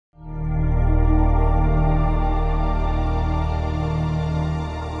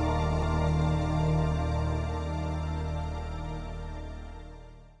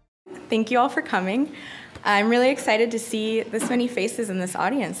Thank you all for coming. I'm really excited to see this many faces in this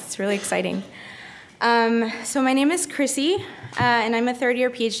audience. It's really exciting. So my name is Chrissy, and I'm a third-year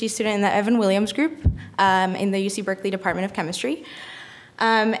PhD student in the Evan Williams group in the UC Berkeley Department of Chemistry.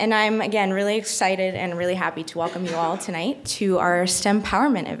 And I'm, again, really excited and really happy to welcome you all tonight to our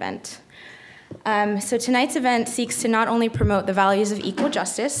STEMpowerment event. So tonight's event seeks to not only promote the values of equal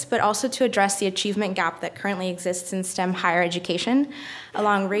justice, but also to address the achievement gap that currently exists in STEM higher education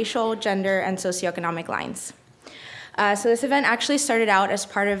along racial, gender, and socioeconomic lines. So this event actually started out as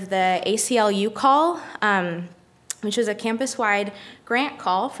part of the ACLU call, which was a campus-wide grant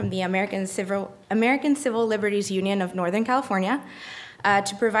call from the American Civil Liberties Union of Northern California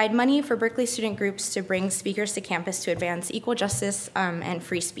to provide money for Berkeley student groups to bring speakers to campus to advance equal justice and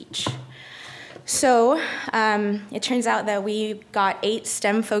free speech. So it turns out that we got 8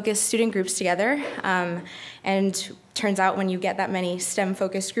 STEM-focused student groups together, and turns out when you get that many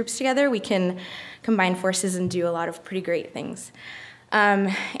STEM-focused groups together, we can combine forces and do a lot of pretty great things,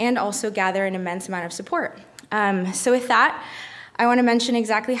 and also gather an immense amount of support. So with that, I want to mention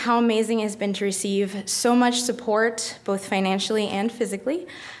exactly how amazing it has been to receive so much support, both financially and physically,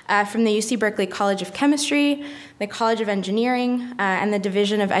 from the UC Berkeley College of Chemistry, the College of Engineering, and the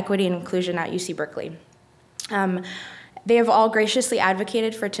Division of Equity and Inclusion at UC Berkeley. They have all graciously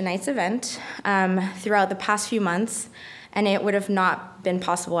advocated for tonight's event throughout the past few months, and it would have not been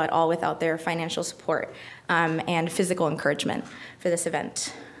possible at all without their financial support and physical encouragement for this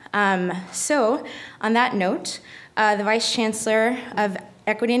event. So on that note, the Vice Chancellor of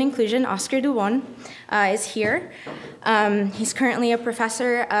Equity and Inclusion, Oscar Dubon, is here. He's currently a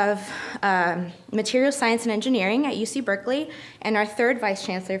professor of material science and engineering at UC Berkeley and our 3rd Vice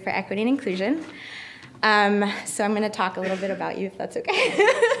Chancellor for Equity and Inclusion. So I'm going to talk a little bit about you, if that's okay.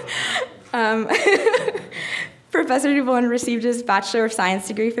 Professor Dubon received his Bachelor of Science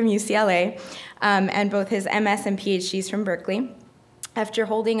degree from UCLA and both his MS and PhDs from Berkeley, after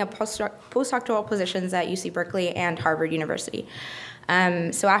holding a postdoctoral positions at UC Berkeley and Harvard University.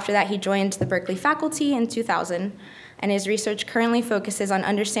 So after that, he joined the Berkeley faculty in 2000, and his research currently focuses on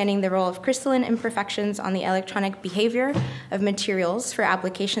understanding the role of crystalline imperfections on the electronic behavior of materials for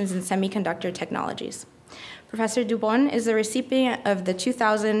applications in semiconductor technologies. Professor Dubon is the recipient of the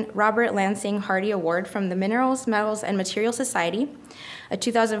 2000 Robert Lansing Hardy Award from the Minerals, Metals, and Materials Society, a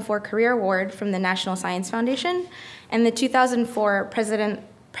 2004 Career Award from the National Science Foundation, and the 2004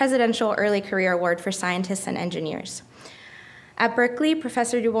 Presidential Early Career Award for Scientists and Engineers. At Berkeley,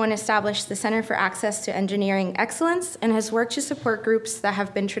 Professor Dubon established the Center for Access to Engineering Excellence and has worked to support groups that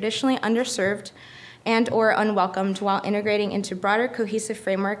have been traditionally underserved and or unwelcomed while integrating into broader cohesive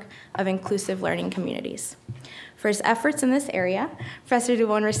framework of inclusive learning communities. For his efforts in this area, Professor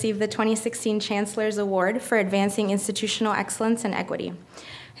Dubon received the 2016 Chancellor's Award for Advancing Institutional Excellence and Equity.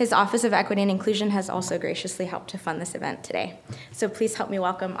 His Office of Equity and Inclusion has also graciously helped to fund this event today. So please help me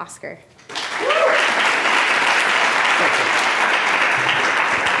welcome Oscar.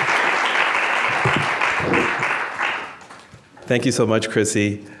 Thank you so much,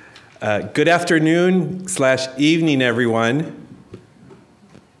 Chrissy. Good afternoon / evening, everyone.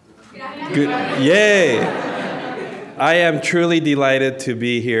 Yay! I am truly delighted to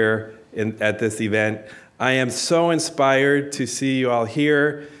be here at this event. I am so inspired to see you all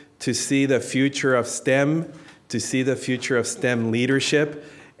here, to see the future of STEM, to see the future of STEM leadership,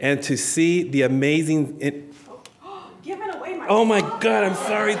 and to see the amazing... Give it away, my Oh my God, I'm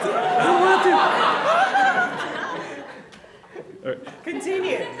sorry. I don't want to.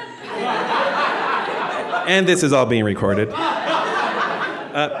 Continue. And this is all being recorded.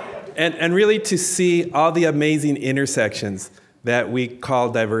 And really to see all the amazing intersections that we call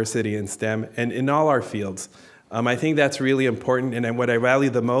diversity in STEM and in all our fields. I think that's really important, and what I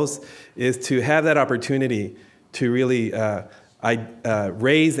value the most is to have that opportunity to really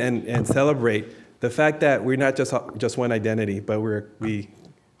raise and celebrate the fact that we're not just one identity, but we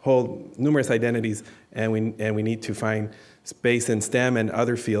hold numerous identities, and we need to find space in STEM and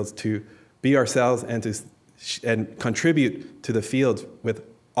other fields to be ourselves and contribute to the fields with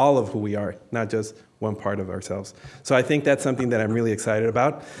all of who we are, not just one part of ourselves. So I think that's something that I'm really excited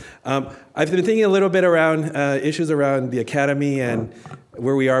about. I've been thinking a little bit around issues around the academy and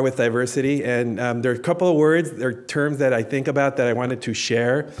where we are with diversity, and there are a couple of words, there are terms that I think about that I wanted to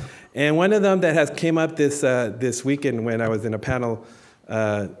share. And one of them that has came up this weekend when I was in a panel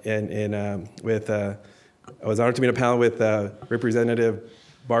I was honored to be in a panel with Representative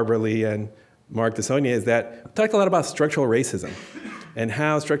Barbara Lee and Mark DeSonia, is that we talked a lot about structural racism. and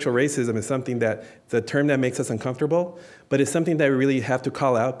how structural racism is something that, it's a term that makes us uncomfortable, but it's something that we really have to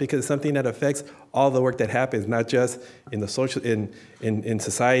call out because it's something that affects all the work that happens, not just in the social, in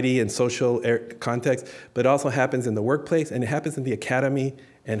society and social context, but also happens in the workplace and it happens in the academy,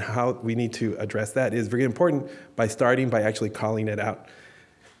 and how we need to address that is very important by starting by actually calling it out.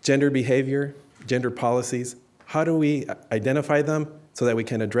 Gender behavior, gender policies, how do we identify them so that we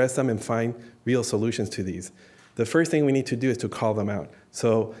can address them and find real solutions to these? The first thing we need to do is to call them out.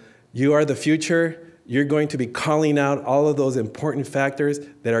 So you are the future. You're going to be calling out all of those important factors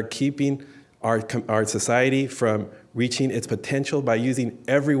that are keeping our society from reaching its potential by using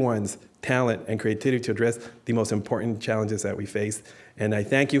everyone's talent and creativity to address the most important challenges that we face. And I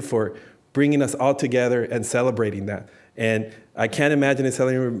thank you for bringing us all together and celebrating that. And I can't imagine it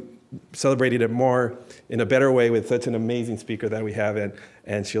celebrating it more in a better way with such an amazing speaker that we have,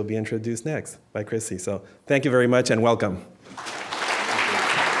 and she'll be introduced next by Chrissy. So thank you very much and welcome.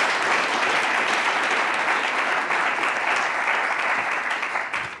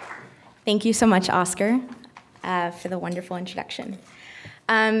 Thank you so much, Oscar, for the wonderful introduction.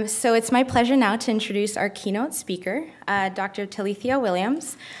 So it's my pleasure now to introduce our keynote speaker, Dr. Talithia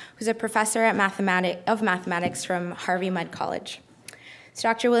Williams, who's a professor of mathematics from Harvey Mudd College. So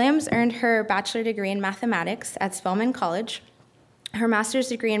Dr. Williams earned her bachelor degree in mathematics at Spelman College, her master's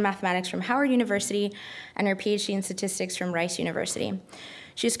degree in mathematics from Howard University, and her PhD in statistics from Rice University.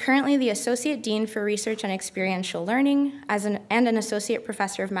 She's currently the Associate Dean for Research and Experiential Learning and an Associate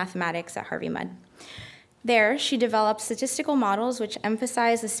Professor of Mathematics at Harvey Mudd. There, she developed statistical models which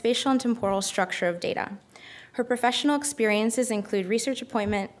emphasize the spatial and temporal structure of data. Her professional experiences include research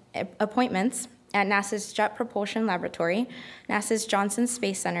appointments at NASA's Jet Propulsion Laboratory, NASA's Johnson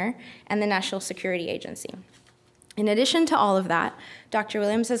Space Center, and the National Security Agency. In addition to all of that, Dr.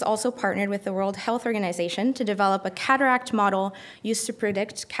 Williams has also partnered with the World Health Organization to develop a cataract model used to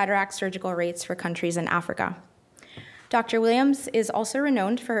predict cataract surgical rates for countries in Africa. Dr. Williams is also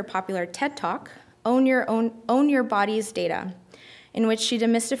renowned for her popular TED Talk, Own Your Body's Data, in which she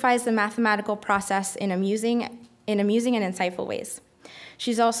demystifies the mathematical process in amusing and insightful ways.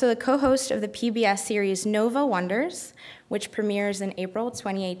 She's also the co-host of the PBS series Nova Wonders, which premieres in April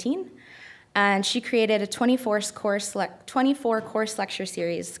 2018. And she created a 24-course lecture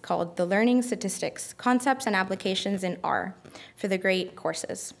series called The Learning Statistics, Concepts and Applications in R for the GREAT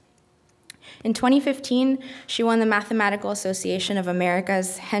courses. In 2015, she won the Mathematical Association of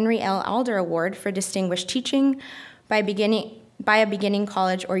America's Henry L. Alder Award for Distinguished Teaching by a beginning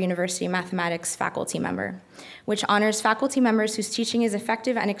college or university mathematics faculty member, which honors faculty members whose teaching is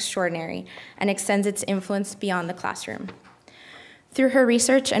effective and extraordinary and extends its influence beyond the classroom. Through her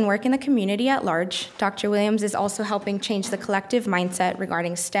research and work in the community at large, Dr. Williams is also helping change the collective mindset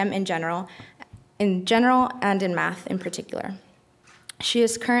regarding STEM in general and in math in particular. She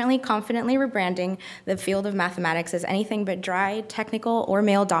is currently confidently rebranding the field of mathematics as anything but dry, technical, or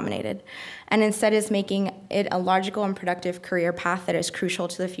male-dominated, and instead is making it a logical and productive career path that is crucial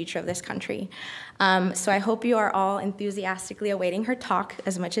to the future of this country. So I hope you are all enthusiastically awaiting her talk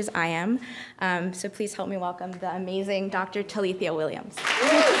as much as I am. So please help me welcome the amazing Dr. Talithia Williams.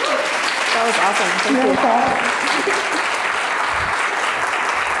 That was awesome. Thank you.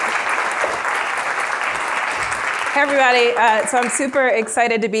 Hey everybody, so I'm super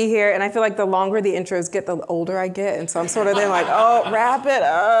excited to be here, and I feel like the longer the intros get, the older I get, and so I'm sort of then like, oh, wrap it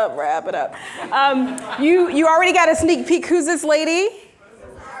up. You already got a sneak peek. Who's this lady?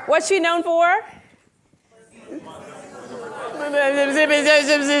 What's she known for?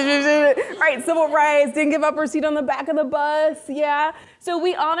 Right, civil rights, didn't give up her seat on the back of the bus, yeah. So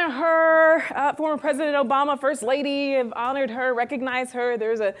we honor her, former President Obama, First Lady, have honored her, recognized her.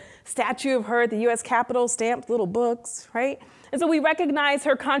 There's a statue of her at the US Capitol, stamped little books, right? And so we recognize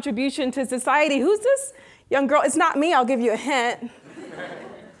her contribution to society. Who's this young girl? It's not me, I'll give you a hint.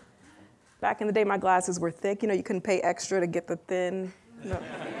 Back in the day, my glasses were thick. You know, you couldn't pay extra to get the thin. No.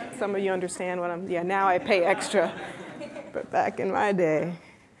 Some of you understand what now I pay extra. But back in my day,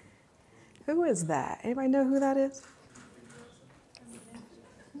 who is that? Anybody know who that is?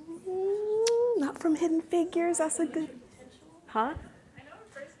 Not from Hidden Figures, that's a good, huh? I know her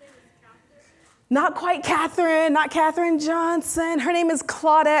first name is Catherine. Not quite Catherine, not Catherine Johnson. Her name is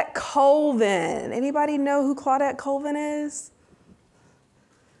Claudette Colvin. Anybody know who Claudette Colvin is?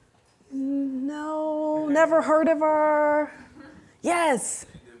 No, never heard of her. Yes.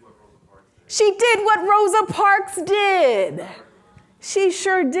 She did what Rosa Parks did. She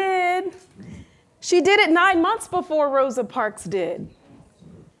sure did. She did it 9 months before Rosa Parks did.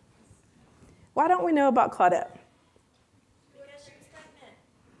 Why don't we know about Claudette? Because she was pregnant.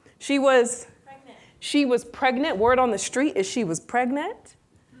 She was She was pregnant. Word on the street is she was pregnant.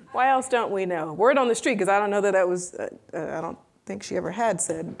 Why else don't we know? Word on the street, because I don't know that was, I don't think she ever had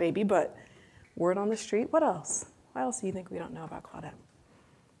said baby, but word on the street. What else? What else do you think we don't know about Claudette?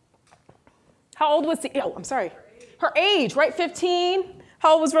 How old was her age, right? 15.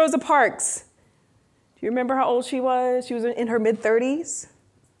 How old was Rosa Parks? Do you remember how old she was? She was in her mid-30s.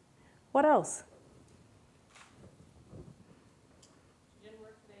 What else?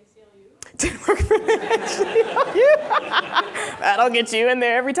 Didn't work for the ACLU. That'll get you in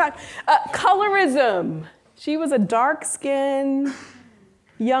there every time. Colorism. She was a dark-skinned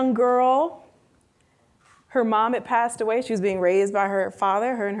young girl. Her mom had passed away. She was being raised by her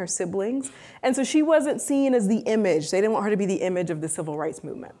father, her and her siblings. And so she wasn't seen as the image. They didn't want her to be the image of the civil rights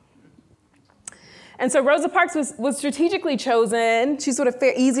movement. And so Rosa Parks was strategically chosen. She's sort of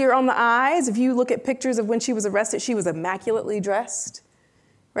easier on the eyes. If you look at pictures of when she was arrested, she was immaculately dressed,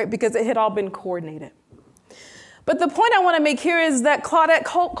 right? Because it had all been coordinated. But the point I want to make here is that Claudette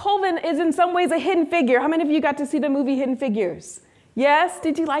Colvin is in some ways a hidden figure. How many of you got to see the movie Hidden Figures? Yes?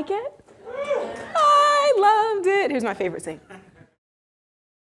 Did you like it? I loved it. Here's my favorite scene.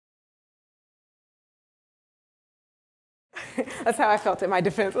 That's how I felt in my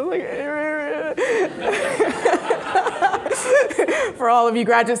defense. I was like, for all of you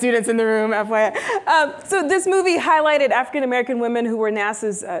graduate students in the room, FYI. So this movie highlighted African-American women who were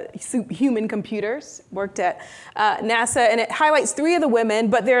NASA's human computers, worked at NASA, and it highlights 3 of the women,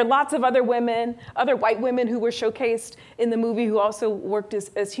 but there are lots of other women, other white women who were showcased in the movie who also worked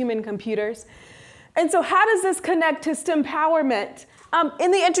as human computers. And so how does this connect to STEMpowerment?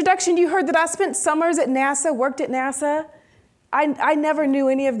 In the introduction, you heard that I spent summers at NASA, worked at NASA. I never knew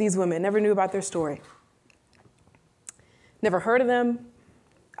any of these women, never knew about their story. Never heard of them.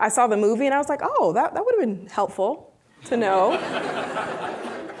 I saw the movie and I was like, oh, that would have been helpful to know.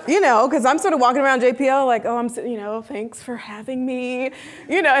 You know, because I'm sort of walking around JPL like, oh, thanks for having me.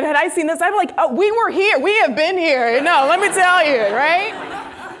 You know, and had I seen this, I'd be like, oh, we were here, we have been here. No, let me tell you, right?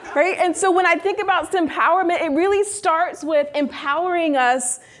 Right? And so when I think about STEMpowerment, it really starts with empowering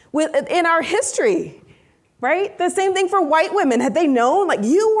us in our history. Right? The same thing for white women. Had they known, like,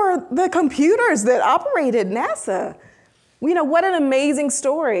 you were the computers that operated NASA. You know, what an amazing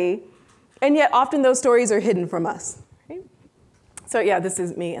story. And yet often those stories are hidden from us. Right? So yeah, this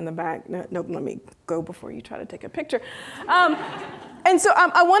is me in the back. No, let me go before you try to take a picture. And so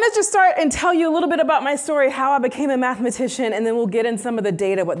I want to just start and tell you a little bit about my story, how I became a mathematician, and then we'll get in some of the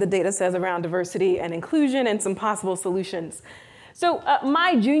data, what the data says around diversity and inclusion and some possible solutions. So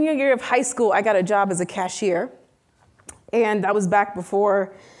my junior year of high school, I got a job as a cashier. And that was back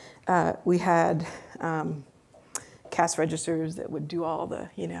before we had cash registers that would do all the,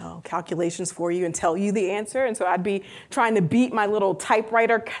 calculations for you and tell you the answer. And so I'd be trying to beat my little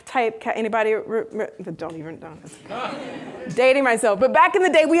typewriter type. Anybody? Don't. Dating myself. But back in the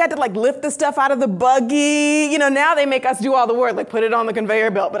day, we had to like lift the stuff out of the buggy. Now they make us do all the work, like put it on the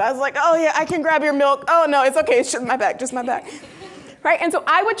conveyor belt. But I was like, oh yeah, I can grab your milk. Oh no, it's okay. It's just my back. Right? And so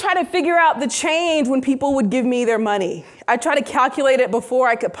I would try to figure out the change when people would give me their money. I'd try to calculate it before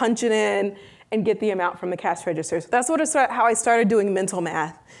I could punch it in and get the amount from the cash register. So that's how I started doing mental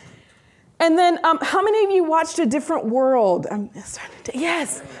math. And then how many of you watched A Different World?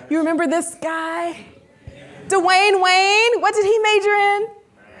 Yes, you remember this guy? Dwayne Wayne, what did he major in?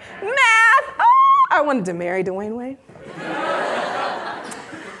 Math. Oh, I wanted to marry Dwayne Wayne.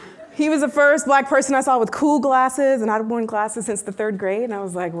 He was the first black person I saw with cool glasses, and I'd worn glasses since the 3rd grade, and I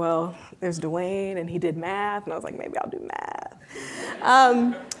was like, well, there's Dwayne, and he did math, and I was like, maybe I'll do math.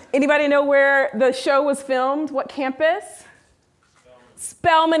 Anybody know where the show was filmed? What campus?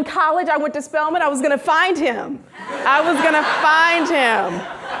 Spelman College. I went to Spelman. I was going to find him.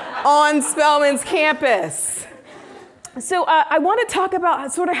 On Spelman's campus. So I want to talk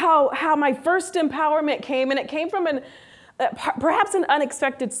about sort of how my first empowerment came, and it came from perhaps an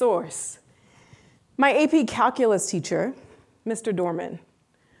unexpected source. My AP calculus teacher, Mr. Dorman,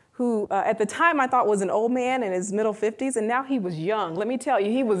 who at the time I thought was an old man in his middle 50s, and now he was young. Let me tell you,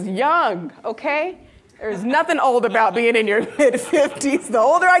 he was young, okay? There's nothing old about being in your mid-50s. The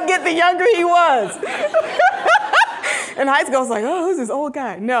older I get, the younger he was. In high school, I was like, oh, who's this old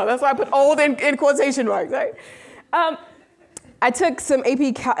guy? No, that's why I put old in quotation marks, right? I took some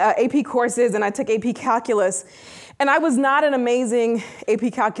AP courses, and I took AP calculus. And I was not an amazing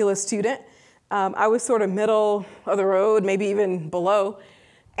AP calculus student. I was sort of middle of the road, maybe even below.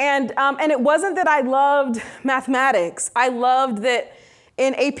 And it wasn't that I loved mathematics. I loved that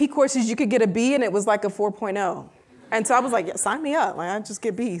in AP courses you could get a B and it was like a 4.0. And so I was like, yeah, sign me up. Like, I just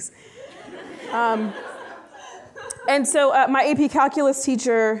get Bs. And so my AP calculus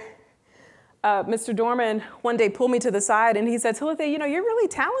teacher Mr. Dorman one day pulled me to the side and he said, Talithia, you know, you're really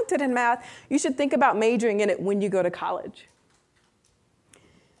talented in math. You should think about majoring in it when you go to college.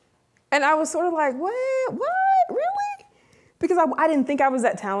 And I was sort of like, what, really? Because I didn't think I was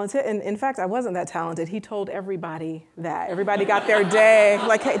that talented. And in fact, I wasn't that talented. He told everybody that. Everybody got their day,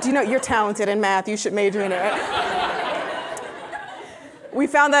 like, hey, do you know you're talented in math? You should major in it. We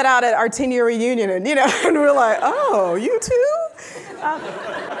found that out at our 10-year reunion, and and we're like, oh, you too?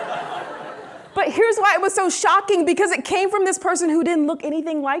 But here's why it was so shocking, because it came from this person who didn't look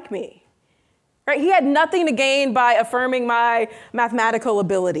anything like me. Right? He had nothing to gain by affirming my mathematical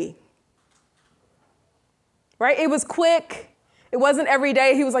ability. Right? It was quick. It wasn't every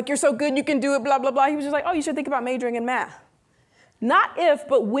day. He was like, you're so good, you can do it, blah, blah, blah. He was just like, oh, you should think about majoring in math. Not if,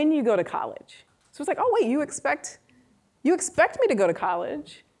 but when you go to college. So it's like, oh, wait, you expect me to go to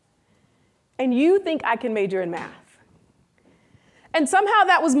college, and you think I can major in math. And somehow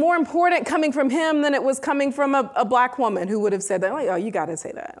that was more important coming from him than it was coming from a black woman who would have said that, like, oh, you gotta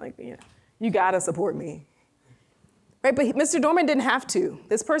say that, like, you gotta support me. Right, but Mr. Dorman didn't have to.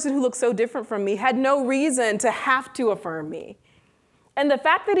 This person who looked so different from me had no reason to have to affirm me. And the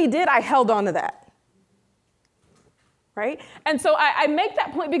fact that he did, I held on to that. Right? And so I make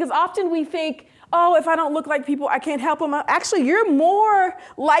that point because often we think, oh, if I don't look like people, I can't help them. Actually, you're more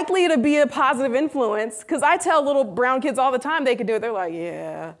likely to be a positive influence, because I tell little brown kids all the time they can do it. They're like,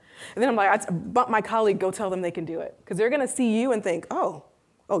 yeah. And then I'm like, I bump my colleague, go tell them they can do it. Because they're going to see you and think, oh,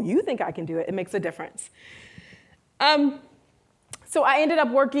 you think I can do it. It makes a difference. So I ended up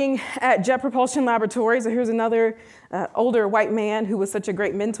working at Jet Propulsion Laboratories. So here's another older white man who was such a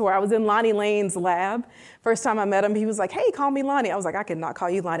great mentor. I was in Lonnie Lane's lab. First time I met him, he was like, hey, call me Lonnie. I was like, I could not call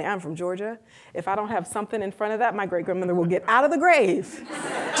you Lonnie. I'm from Georgia. If I don't have something in front of that, my great-grandmother will get out of the grave.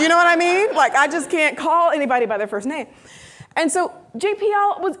 Do you know what I mean? Like, I just can't call anybody by their first name. And so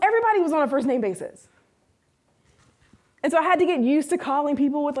everybody was on a first name basis. And so I had to get used to calling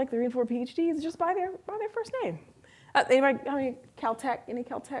people with like 3 and 4 PhDs just by their first name. Anybody, Caltech, any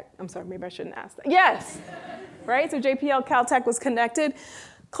Caltech? I'm sorry, maybe I shouldn't ask that. Yes, right? So JPL, Caltech was connected.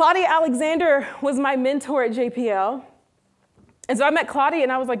 Claudia Alexander was my mentor at JPL. And so I met Claudia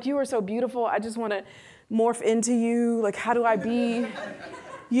and I was like, you are so beautiful. I just want to morph into you. Like, how do I be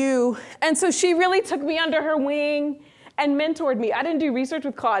you? And so she really took me under her wing and mentored me. I didn't do research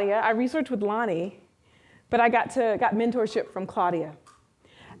with Claudia. I researched with Lonnie, but I got mentorship from Claudia.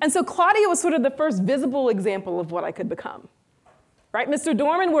 And so Claudia was sort of the first visible example of what I could become, right? Mr.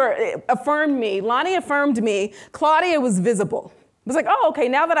 Dorman affirmed me. Lonnie affirmed me. Claudia was visible. It was like, oh, okay,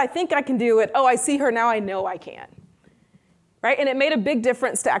 now that I think I can do it, oh, I see her, now I know I can, right? And it made a big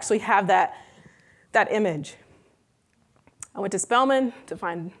difference to actually have that image. I went to Spelman to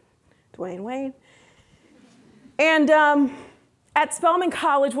find Dwayne Wayne. And at Spelman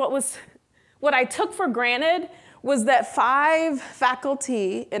College, what I took for granted was that 5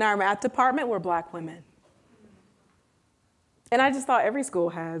 faculty in our math department were black women. And I just thought every school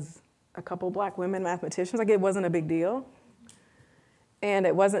has a couple black women mathematicians. Like, it wasn't a big deal. And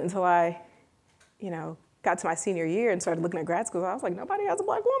it wasn't until I, got to my senior year and started looking at grad schools, I was like, nobody has a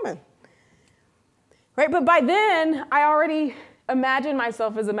black woman. Right? But by then, I already imagined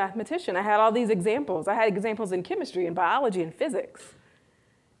myself as a mathematician. I had all these examples. I had examples in chemistry and biology and physics.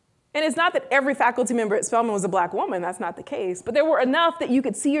 And it's not that every faculty member at Spelman was a black woman. That's not the case. But there were enough that you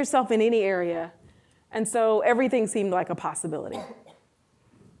could see yourself in any area. And so everything seemed like a possibility.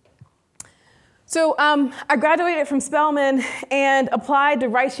 So I graduated from Spelman and applied to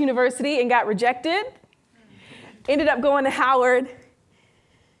Rice University and got rejected. Ended up going to Howard.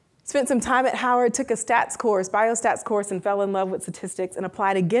 Spent some time at Howard, took a stats course, biostats course, and fell in love with statistics, and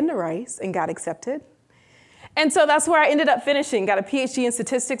applied again to Rice and got accepted. And so that's where I ended up finishing, got a PhD in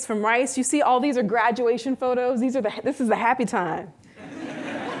statistics from Rice. You see all these are graduation photos. This is the happy time.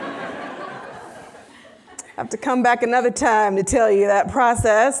 I have to come back another time to tell you that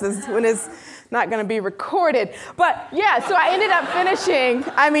process. This is when it's not going to be recorded. But yeah, so I ended up finishing.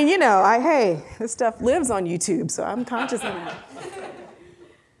 I mean, hey, this stuff lives on YouTube, so I'm conscious of that.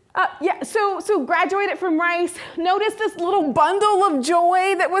 So graduated from Rice. Noticed this little bundle of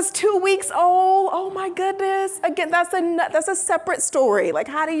joy that was 2 weeks old. Oh my goodness. Again, that's a separate story. Like,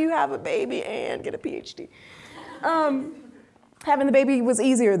 how do you have a baby and get a PhD? Having the baby was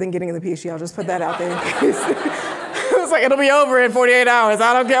easier than getting the PhD. I'll just put that out there. It was like, it'll be over in 48 hours.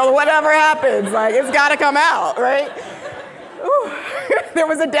 I don't care, whatever happens. Like, it's got to come out, right? Ooh, there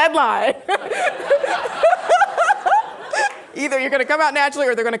was a deadline. Either you're going to come out naturally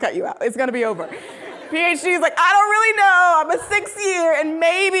or they're going to cut you out. It's going to be over. PhD is like, I don't really know. I'm a 6th year, and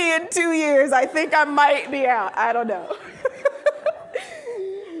maybe in 2 years, I think I might be out. I don't know.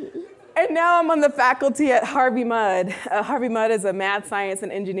 And now I'm on the faculty at Harvey Mudd. Harvey Mudd is a math, science,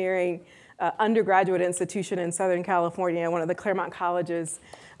 and engineering undergraduate institution in Southern California, one of the Claremont colleges.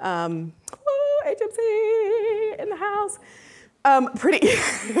 HMC in the house.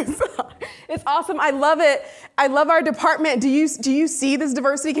 It's awesome. I love it. I love our department. Do you see this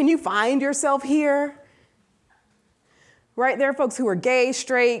diversity? Can you find yourself here? Right? There are folks who are gay,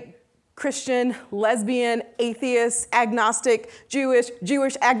 straight, Christian, lesbian, atheist, agnostic, Jewish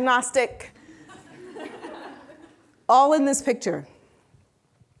agnostic, all in this picture.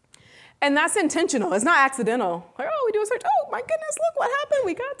 And that's intentional. It's not accidental. Like, oh, we do a search. Oh, my goodness, look what happened.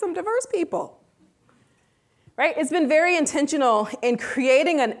 We got some diverse people. Right? It's been very intentional in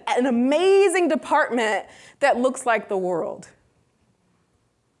creating an amazing department that looks like the world.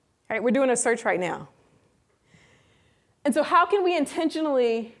 Right? We're doing a search right now. And so how can we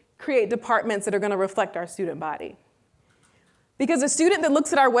intentionally create departments that are going to reflect our student body? Because a student that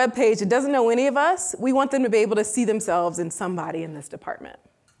looks at our webpage and doesn't know any of us, we want them to be able to see themselves in somebody in this department,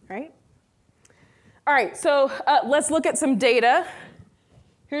 right? All right, so let's look at some data.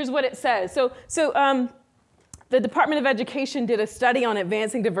 Here's what it says. The Department of Education did a study on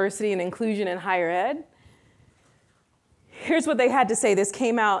advancing diversity and inclusion in higher ed. Here's what they had to say. This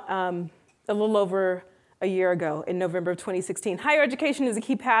came out a little over a year ago in November of 2016. Higher education is a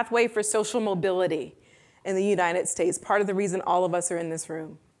key pathway for social mobility in the United States, part of the reason all of us are in this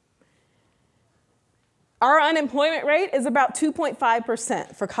room. Our unemployment rate is about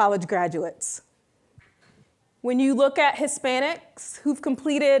 2.5% for college graduates. When you look at Hispanics who've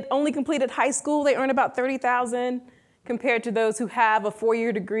only completed high school, they earn about $30,000 compared to those who have a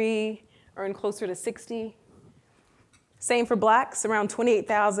 4-year degree, earn closer to $60,000. Same for blacks, around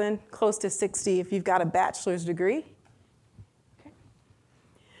 $28,000, close to $60,000 if you've got a bachelor's degree. Okay.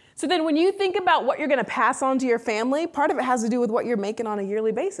 So then when you think about what you're going to pass on to your family, part of it has to do with what you're making on a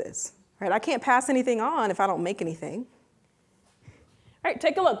yearly basis. Right? I can't pass anything on if I don't make anything. All right,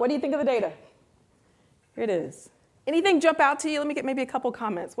 take a look. What do you think of the data? Here it is. Anything jump out to you? Let me get maybe a couple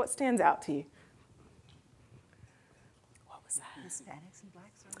comments. What stands out to you? What was that? Hispanics and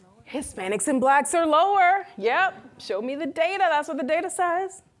blacks are lower. Hispanics and blacks are lower. Yep. Show me the data. That's what the data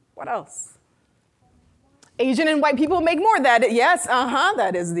says. What else? Asian and white people make more. Yes,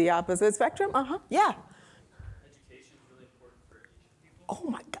 that is the opposite spectrum. Yeah. Education is really important for Asian people. Oh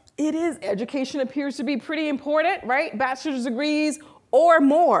my God, it is. Education appears to be pretty important, right? Bachelor's degrees or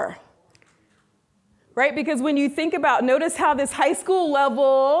more. Right? Because when you think about, notice how this high school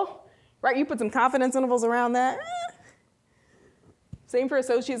level, right? You put some confidence intervals around that. Same for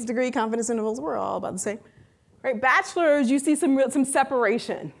associate's degree, confidence intervals, we're all about the same. Right? Bachelor's, you see some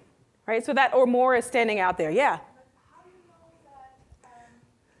separation. Right? So that or more is standing out there. Yeah? How do you know that, is that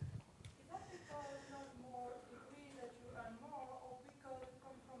because not more degree that you earn more, or because you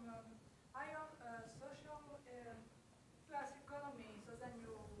come from a higher social class economy, so then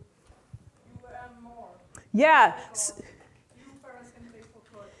you earn more? Yeah. You parents can pay for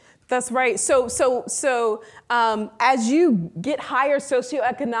college. That's right. So as you get higher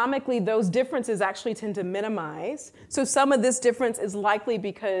socioeconomically, those differences actually tend to minimize. So some of this difference is likely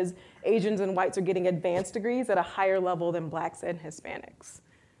because Asians and whites are getting advanced degrees at a higher level than blacks and Hispanics.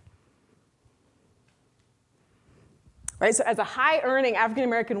 Right? So as a high-earning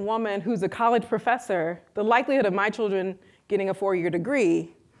African-American woman who's a college professor, the likelihood of my children getting a 4-year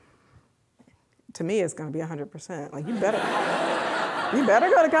degree, to me, it's going to be 100%. Like, you better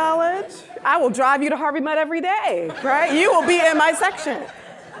go to college. I will drive you to Harvey Mudd every day, right? You will be in my section,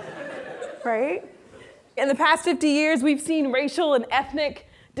 right? In the past 50 years, we've seen racial and ethnic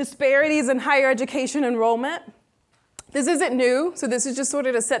disparities in higher education enrollment. This isn't new, so this is just sort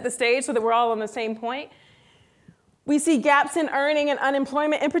of to set the stage so that we're all on the same point. We see gaps in earning and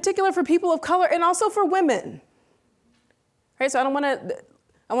unemployment, in particular for people of color and also for women. Right? So I want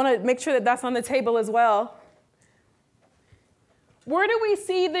to make sure that that's on the table as well. Where do we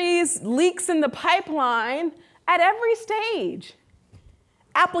see these leaks in the pipeline? At every stage.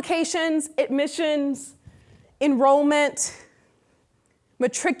 Applications, admissions, enrollment,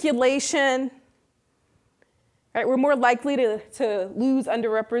 matriculation. Right? We're more likely to lose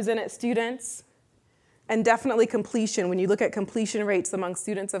underrepresented students. And definitely completion. When you look at completion rates among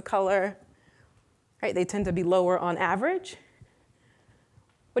students of color, right, they tend to be lower on average.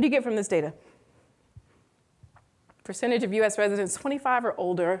 What do you get from this data? Percentage of US residents 25 or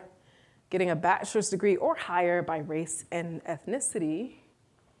older getting a bachelor's degree or higher by race and ethnicity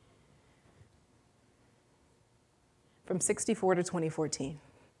from 64 to 2014.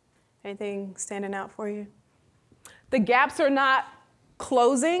 Anything standing out for you? The gaps are not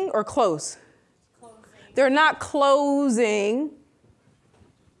closing or close? Closing. They're not closing.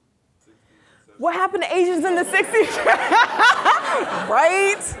 What happened to Asians in the 60s?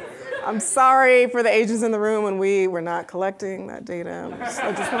 Right? I'm sorry for the Asians in the room when we were not collecting that data.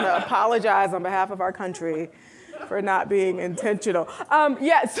 I just want to apologize on behalf of our country for not being intentional.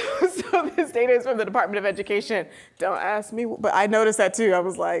 So this data is from the Department of Education. Don't ask me, but I noticed that too. I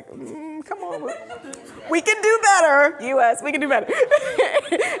was like, come on. We can do better, US, we can do better.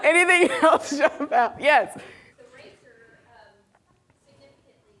 Anything else jump out? Yes. The rates are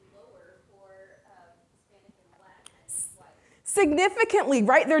significantly lower for Hispanic and Black than white. Significantly,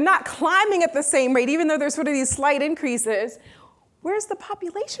 right? They're not climbing at the same rate, even though there's sort of these slight increases. Where's the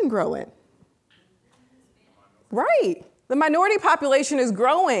population growing? Right. The minority population is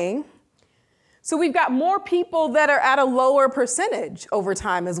growing. So we've got more people that are at a lower percentage over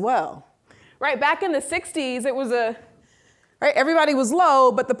time as well. Right? Back in the 60s, it was right? Everybody was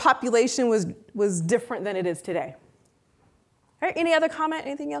low, but the population was different than it is today. Right? Any other comment?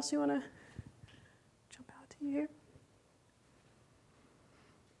 Anything else you want to jump out to you here?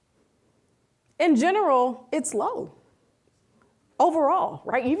 In general, it's low. Overall,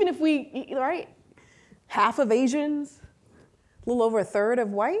 right? Even if right? Half of Asians, a little over a third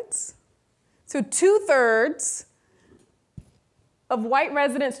of whites. So 2/3 of white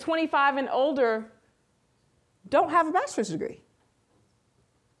residents 25 and older don't have a bachelor's degree.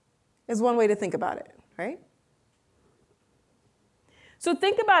 Is one way to think about it, right? So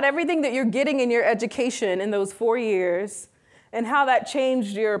think about everything that you're getting in your education in those 4 years and how that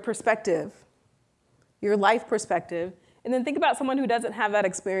changed your perspective, your life perspective, and then think about someone who doesn't have that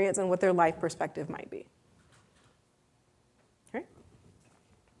experience and what their life perspective might be.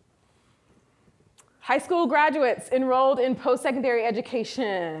 High school graduates enrolled in post-secondary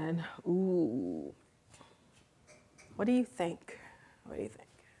education. Ooh. What do you think? What do you think?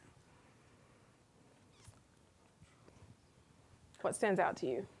 What stands out to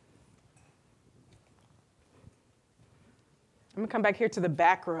you? I'm gonna come back here to the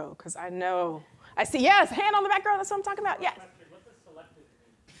back row because I know. I see, yes, hand on the back row, that's what I'm talking about, yes. What does selective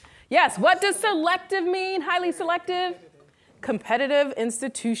mean? Yes, what does selective mean? Highly selective? Competitive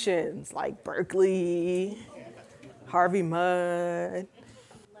institutions like Berkeley, Harvey Mudd.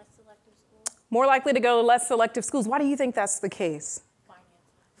 Less selective schools. More likely to go to less selective schools. Why do you think that's the case?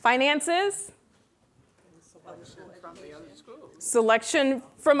 Finances? Selection from the other schools. Selection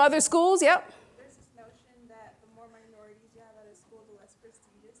from other schools, yep. There's this notion that the more minorities you have at a school, the less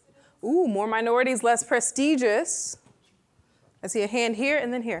prestigious it is. Ooh, more minorities, less prestigious. I see a hand here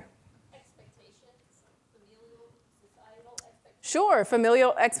and then here. Expectations, familial, societal expectations. Sure,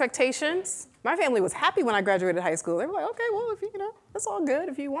 familial expectations. My family was happy when I graduated high school. They were like, okay, well, if you know, that's all good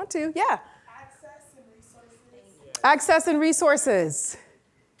if you want to. Yeah. Access and resources. Access and resources.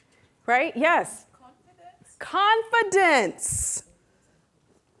 Right? Yes. Confidence. Confidence.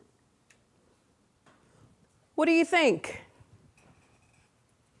 What do you think?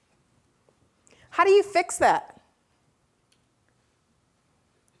 How do you fix that?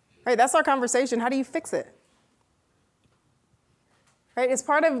 Right, that's our conversation. How do you fix it? Right, it's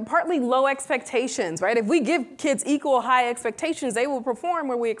partly low expectations, right? If we give kids equal high expectations, they will perform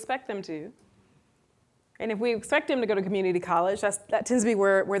where we expect them to. And if we expect them to go to community college, that tends to be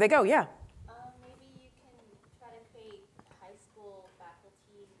where they go, yeah. Maybe you can try to create high school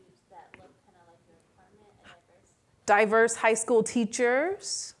faculty groups that look kind of like your department and diverse. Diverse high school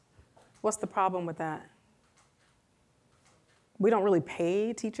teachers. What's the problem with that? We don't really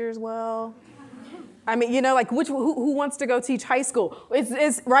pay teachers well. I mean, you know, like who wants to go teach high school?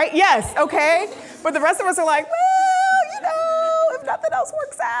 It's right? Yes, okay. But the rest of us are like, well, you know, if nothing else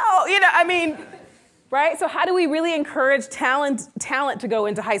works out, you know, I mean, right? So how do we really encourage talent to go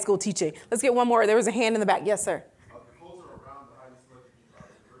into high school teaching? Let's get one more. There was a hand in the back. Yes, sir. The culture around the highly selective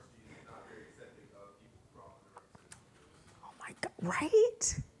university is not very accepting of people from underrepresented. Oh my God,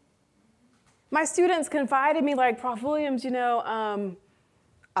 right? My students confide in me like, Prof. Williams, you know,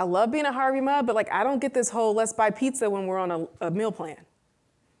 I love being at Harvey Mudd, but like I don't get this whole let's buy pizza when we're on a meal plan.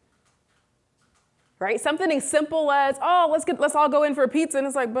 Right? Something as simple as, oh, let's all go in for a pizza, and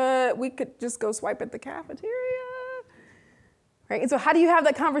it's like, but we could just go swipe at the cafeteria. Right? And so how do you have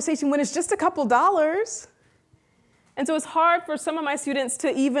that conversation when it's just a couple dollars? And so it's hard for some of my students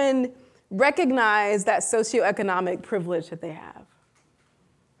to even recognize that socioeconomic privilege that they have.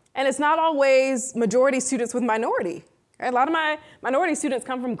 And it's not always majority students with minority. Right? A lot of my minority students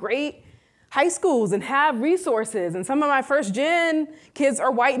come from great high schools and have resources. And some of my first gen kids are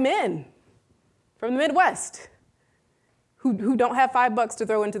white men from the Midwest who don't have $5 to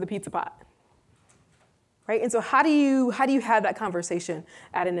throw into the pizza pot. Right? And so how do you have that conversation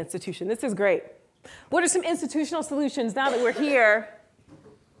at an institution? This is great. What are some institutional solutions now that we're here?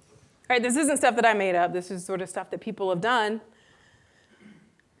 Right, this isn't stuff that I made up. This is sort of stuff that people have done.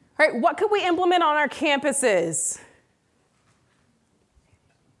 All right, what could we implement on our campuses?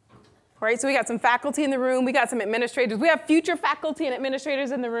 All right, so we got some faculty in the room. We got some administrators. We have future faculty and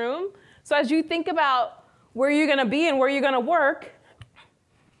administrators in the room. So as you think about where you're going to be and where you're going to work,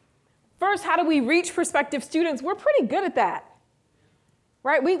 first, how do we reach prospective students? We're pretty good at that.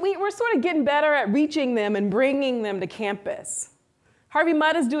 Right? We're sort of getting better at reaching them and bringing them to campus. Harvey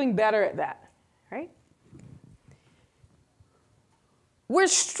Mudd is doing better at that, right? We're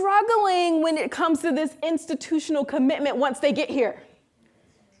struggling when it comes to this institutional commitment once they get here.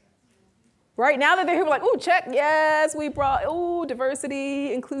 Right? Now that they're here, we're like, ooh, check, yes, we brought, ooh,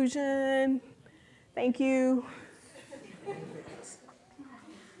 diversity, inclusion, thank you.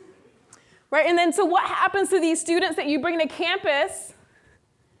 Right? And then so what happens to these students that you bring to campus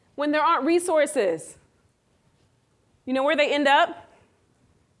when there aren't resources? You know where they end up?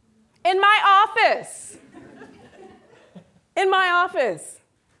 In my office. In my office.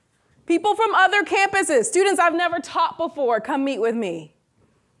 People from other campuses, students I've never taught before, come meet with me.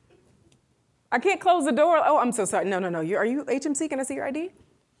 I can't close the door. Oh, I'm so sorry. No. Are you HMC? Can I see your ID?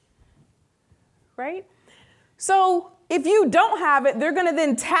 Right? So if you don't have it, they're going to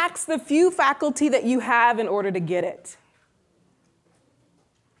then tax the few faculty that you have in order to get it.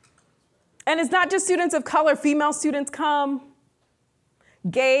 And it's not just students of color. Female students come.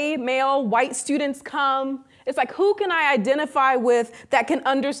 Gay, male, white students come. It's like, who can I identify with that can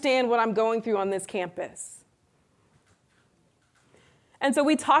understand what I'm going through on this campus? And so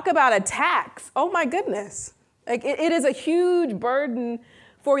we talk about a tax. Oh my goodness. Like it is a huge burden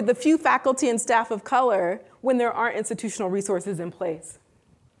for the few faculty and staff of color when there aren't institutional resources in place.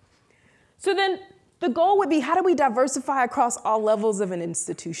 So then the goal would be, how do we diversify across all levels of an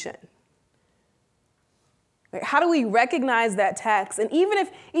institution? Like, how do we recognize that tax? And even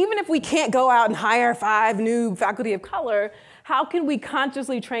if we can't go out and hire 5 new faculty of color, how can we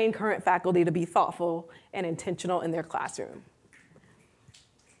consciously train current faculty to be thoughtful and intentional in their classroom?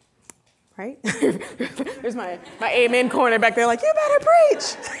 Right? There's my amen corner back there, like, you better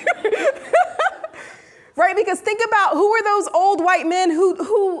preach. Right? Because think about, who were those old white men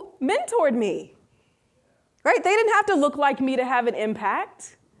who mentored me? Right? They didn't have to look like me to have an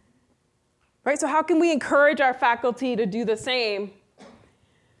impact. Right? So how can we encourage our faculty to do the same?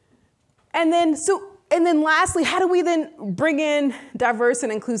 And then lastly, how do we then bring in diverse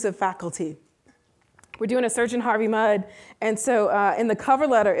and inclusive faculty? We're doing a search in Harvey Mudd, and so in the cover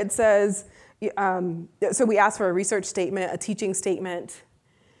letter it says, so we ask for a research statement, a teaching statement,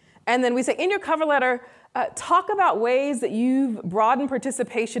 and then we say, in your cover letter, talk about ways that you've broadened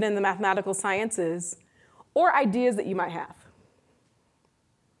participation in the mathematical sciences or ideas that you might have.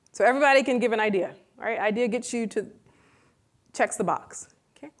 So everybody can give an idea, right? Idea gets you to, checks the box,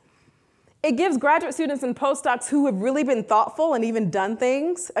 okay? It gives graduate students and postdocs who have really been thoughtful and even done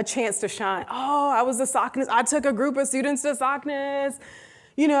things a chance to shine. Oh, I was a SOCNAS, I took a group of students to SOCNAS.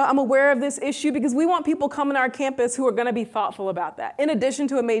 You know, I'm aware of this issue, because we want people coming to our campus who are gonna be thoughtful about that, in addition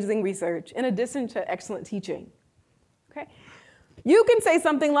to amazing research, in addition to excellent teaching, okay? You can say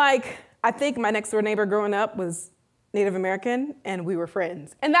something like, I think my next door neighbor growing up was Native American, and we were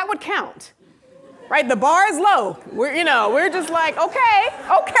friends. And that would count, right? The bar is low. We're just like, okay,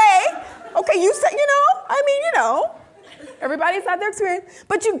 you said, everybody's had their experience,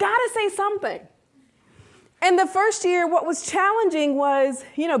 but you gotta say something. And the first year, what was challenging was,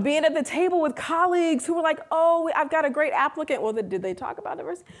 being at the table with colleagues who were like, oh, I've got a great applicant. Well, did they talk about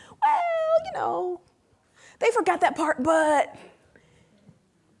diversity? Well, they forgot that part, but.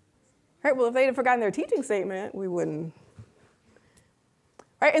 Right, well, if they had forgotten their teaching statement, we wouldn't.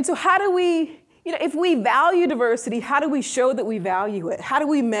 Right, and so how do we, if we value diversity, how do we show that we value it? How do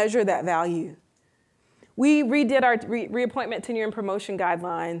we measure that value? We redid our reappointment, tenure, and promotion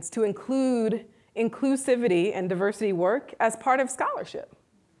guidelines to include inclusivity and diversity work as part of scholarship.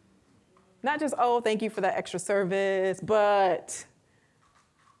 Not just, oh, thank you for that extra service, but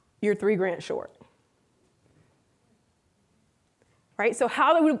you're 3 grants short. Right? So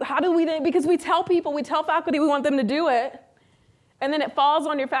how do we then, because we tell faculty we want them to do it, and then it falls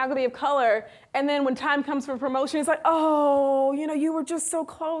on your faculty of color, and then when time comes for promotion, it's like, oh, you were just so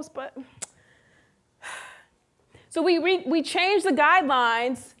close, but. So we changed the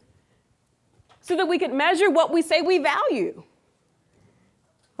guidelines so that we could measure what we say we value,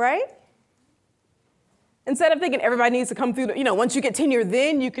 right? Instead of thinking everybody needs to come through, once you get tenure,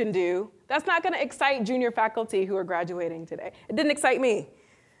 then you can do. That's not going to excite junior faculty who are graduating today. It didn't excite me.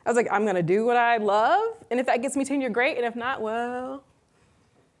 I was like, I'm going to do what I love, and if that gets me tenure, great, and if not, well.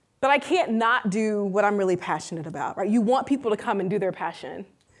 But I can't not do what I'm really passionate about, right? You want people to come and do their passion,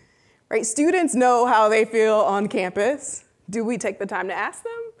 right? Students know how they feel on campus. Do we take the time to ask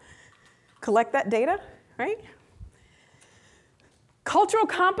them? Collect that data, right? Cultural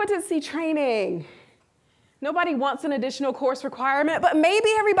competency training. Nobody wants an additional course requirement, but maybe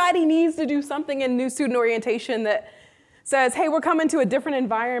everybody needs to do something in new student orientation that says, hey, we're coming to a different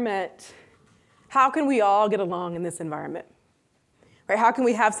environment. How can we all get along in this environment? Right? How can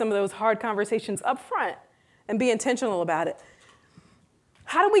we have some of those hard conversations up front and be intentional about it?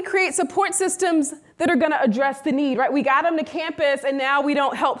 How do we create support systems that are going to address the need, right? We got them to campus, and now we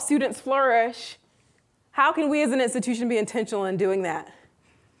don't help students flourish. How can we as an institution be intentional in doing that?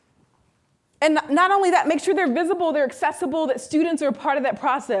 And not only that, make sure they're visible, they're accessible, that students are a part of that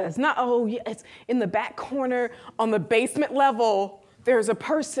process. Not, oh, yeah, it's in the back corner on the basement level, there's a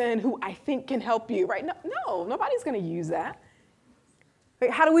person who I think can help you, right? No, nobody's going to use that. Right?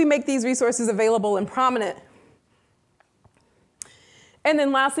 How do we make these resources available and prominent? And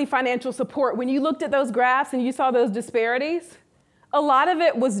then lastly, financial support. When you looked at those graphs and you saw those disparities, a lot of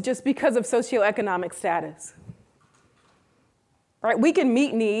it was just because of socioeconomic status. Right? We can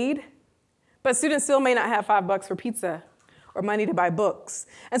meet need, but students still may not have $5 for pizza or money to buy books.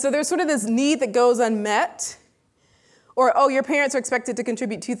 And so there's sort of this need that goes unmet. Or, oh, your parents are expected to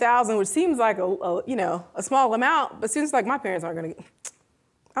contribute $2,000, which seems like a small amount, but students like my parents aren't going to.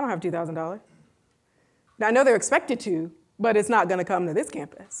 I don't have $2,000. Now, I know they're expected to, but it's not going to come to this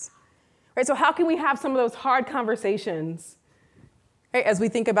campus. Right? So how can we have some of those hard conversations, right, as we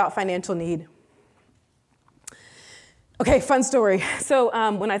think about financial need? Okay, fun story. So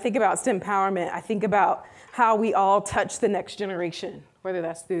when I think about STEMpowerment, I think about how we all touch the next generation, whether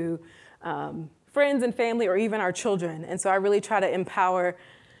that's through friends and family or even our children. And so I really try to empower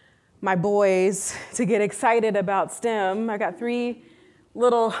my boys to get excited about STEM. I got 3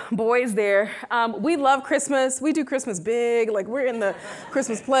 little boys there. We love Christmas. We do Christmas big. Like, we're in the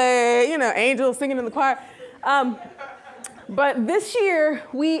Christmas play, angels singing in the choir. But this year,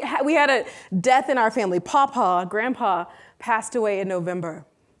 we had a death in our family. Grandpa, passed away in November.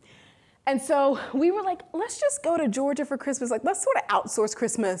 And so we were like, let's just go to Georgia for Christmas. Like, let's sort of outsource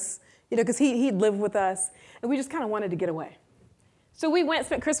Christmas, because he'd lived with us. And we just kind of wanted to get away. So we went,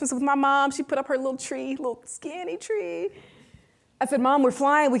 spent Christmas with my mom. She put up her little tree, little skinny tree. I said, Mom, we're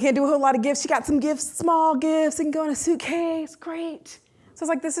flying. We can't do a whole lot of gifts. She got some gifts, small gifts. It can go in a suitcase. Great. So I was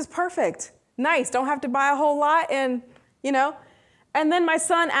like, this is perfect. Nice. Don't have to buy a whole lot. And, And then my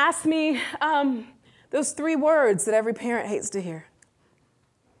son asked me those 3 words that every parent hates to hear.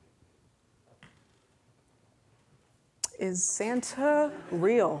 Is Santa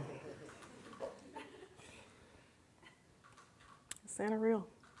real? Is Santa real?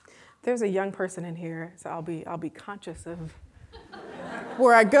 There's a young person in here, so I'll be conscious of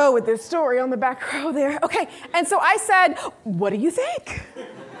where I go with this story on the back row there. Okay, and so I said, what do you think?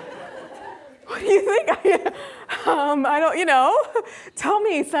 What do you think? I don't, tell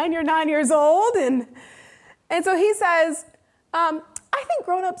me, son, you're 9 years old. And so he says, I think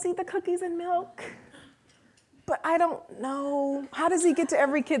grown-ups eat the cookies and milk, but I don't know. How does he get to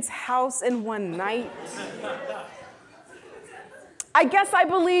every kid's house in one night? I guess I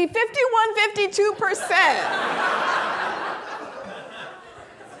believe 52%.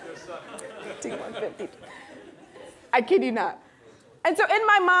 5150. I kid you not. And so in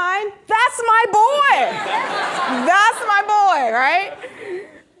my mind, that's my boy. That's my boy, right?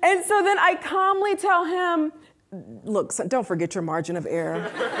 And so then I calmly tell him, look, son, don't forget your margin of error.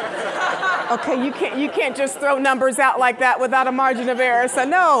 Okay, you can't just throw numbers out like that without a margin of error. So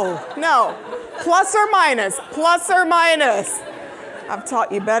no. Plus or minus. I've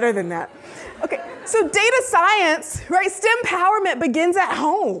taught you better than that. Okay, so data science, right? STEMpowerment begins at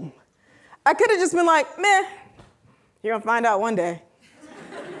home. I could have just been like, meh, you're gonna find out one day,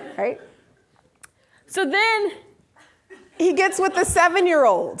 right? So then he gets with the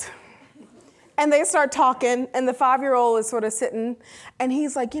 7-year-old and they start talking and the 5-year-old is sort of sitting and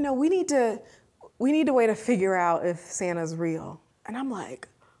he's like, we need a way to figure out if Santa's real. And I'm like,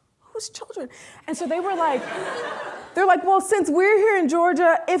 whose children? And so they're like, well, since we're here in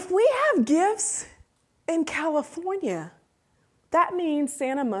Georgia, if we have gifts in California, that means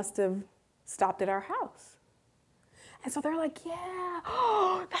Santa must have stopped at our house. And so they're like, yeah,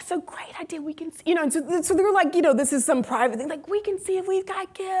 that's a great idea. We can see, and so they're like, this is some private thing. Like, we can see if we've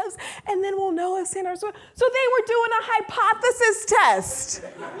got gifts, and then we'll know if Santa's real. So they were doing a hypothesis test.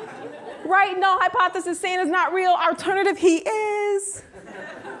 Right? No, hypothesis, Santa's not real. Alternative, he is.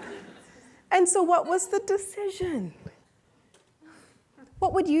 And so what was the decision?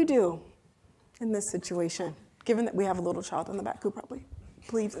 What would you do in this situation, given that we have a little child in the back who probably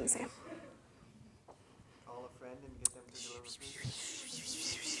believes in Santa?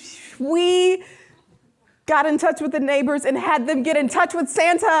 we got in touch with the neighbors and had them get in touch with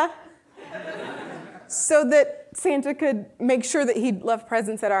Santa so that Santa could make sure that he'd left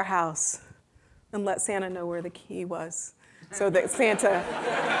presents at our house and let Santa know where the key was so that Santa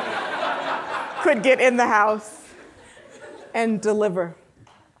could get in the house and deliver.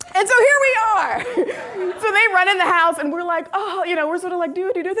 And so here we are. So they run in the house and we're like, oh, we're sort of like,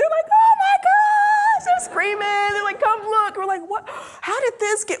 do. They're like, oh my gosh, they're screaming. They're like, come look. We're like, what? How did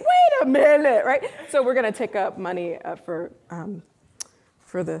this get, wait a minute, right? So we're gonna take up money for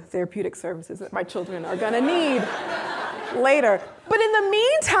the therapeutic services that my children are gonna need later. But in the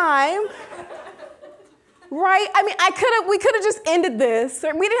meantime, right, I mean, we could have just ended this.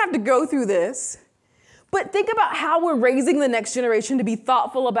 We didn't have to go through this. But think about how we're raising the next generation to be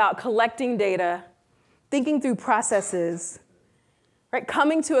thoughtful about collecting data, thinking through processes, right?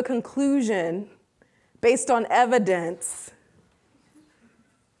 Coming to a conclusion based on evidence,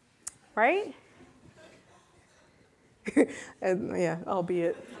 right? And, yeah,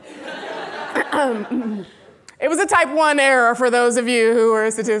 albeit. It was a type 1 error for those of you who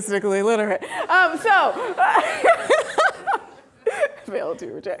are statistically literate. Failed to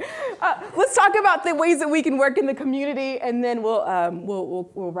reject. Let's talk about the ways that we can work in the community, and then we'll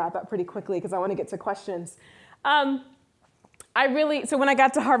wrap up pretty quickly because I want to get to questions. So when I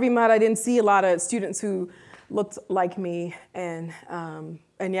got to Harvey Mudd, I didn't see a lot of students who looked like me, and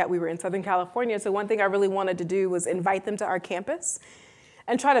yet we were in Southern California. So one thing I really wanted to do was invite them to our campus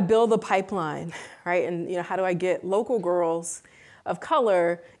and try to build a pipeline, right? And how do I get local girls of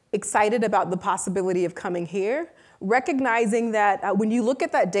color excited about the possibility of coming here, recognizing that when you look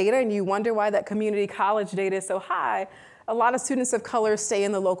at that data and you wonder why that community college data is so high, a lot of students of color stay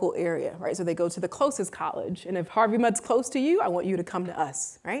in the local area, right? So they go to the closest college. And if Harvey Mudd's close to you, I want you to come to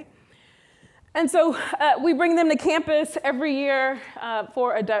us, right? And so we bring them to campus every year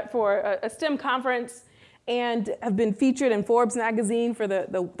for a STEM conference, and have been featured in Forbes magazine for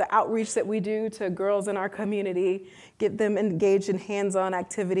the outreach that we do to girls in our community, get them engaged in hands-on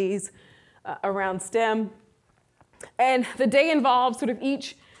activities around STEM. And the day involves sort of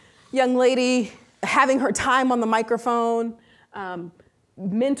each young lady having her time on the microphone,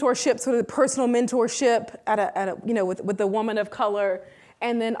 mentorship, sort of personal mentorship with a woman of color,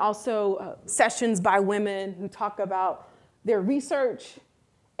 and then also sessions by women who talk about their research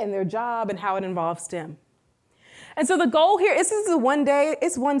and their job and how it involves STEM. And so the goal here, this is one day,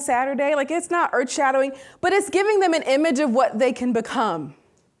 it's one Saturday, like it's not earth-shadowing, but it's giving them an image of what they can become,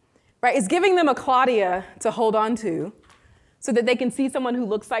 right? It's giving them a Claudia to hold on to so that they can see someone who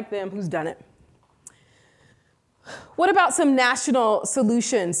looks like them who's done it. What about some national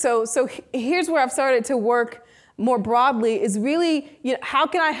solutions? So here's where I've started to work more broadly is really, how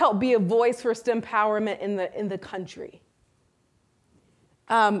can I help be a voice for STEMpowerment in the country?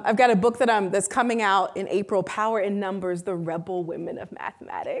 I've got a book that's coming out in April, Power in Numbers, The Rebel Women of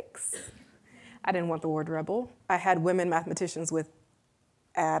Mathematics. I didn't want the word rebel. I had women mathematicians with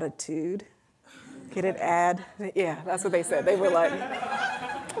attitude. Get it? Yeah, that's what they said. They were like,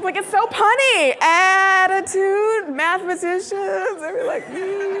 it's so punny. Attitude, mathematicians. They were like,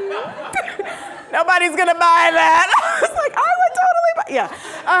 nobody's gonna buy that. I was like, I would totally buy, yeah.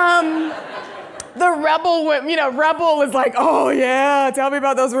 The rebel, rebel is like, oh yeah, tell me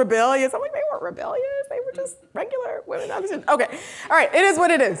about those rebellious. I'm like, they weren't rebellious, they were just regular women. Okay, all right, it is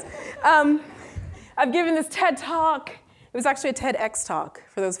what it is. I've given this TED talk. It was actually a TEDx talk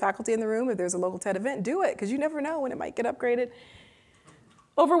for those faculty in the room. If there's a local TED event, do it, because you never know when it might get upgraded.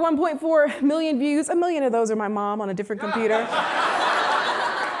 Over 1.4 million views. 1 million of those are my mom on a different computer.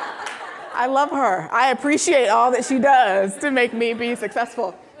 I love her. I appreciate all that she does to make me be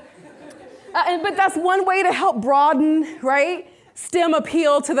successful. But that's one way to help broaden, right, STEM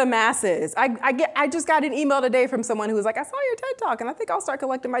appeal to the masses. I just got an email today from someone who was like, I saw your TED talk, and I think I'll start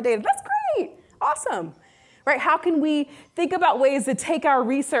collecting my data. That's great. Awesome. Right? How can we think about ways to take our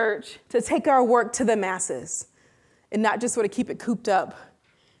research, to take our work to the masses, and not just sort of keep it cooped up,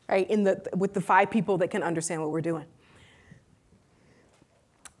 right, with the 5 people that can understand what we're doing?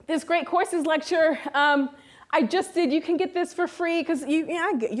 This Great Courses lecture, I just did. You can get this for free because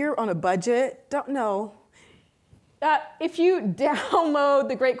you're on a budget. Don't know. If you download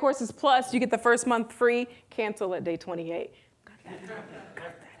the Great Courses Plus, you get the first month free. Cancel at day 28. Cut that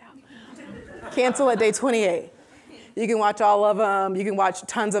out. Cancel at day 28. You can watch all of them. You can watch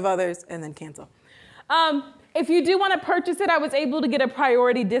tons of others, and then cancel. If you do want to purchase it, I was able to get a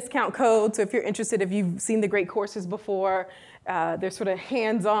priority discount code. So if you're interested, if you've seen the Great Courses before, they're sort of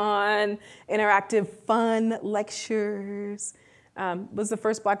hands-on, interactive, fun lectures. Was the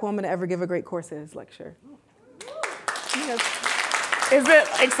first Black woman to ever give a Great Courses lecture. Yes. Is it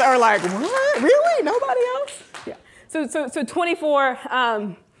like, or like, what? Really? Nobody else? Yeah. So 24,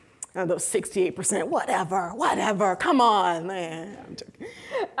 those 68%, whatever, come on, man. I'm joking.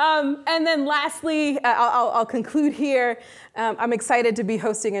 And then lastly, I'll conclude here. I'm excited to be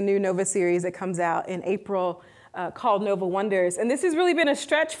hosting a new Nova series that comes out in April called Nova Wonders. And this has really been a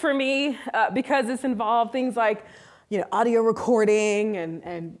stretch for me because it's involved things like, audio recording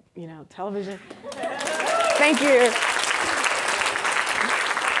and television. Thank you.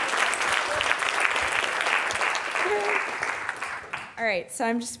 All right, so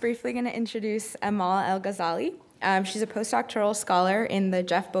I'm just briefly going to introduce Amal El-Ghazali. She's a postdoctoral scholar in the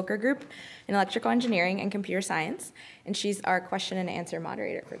Jeff Boker Group in Electrical Engineering and Computer Science, and she's our question and answer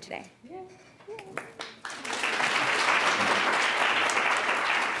moderator for today.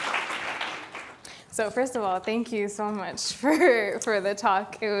 So first of all, thank you so much for the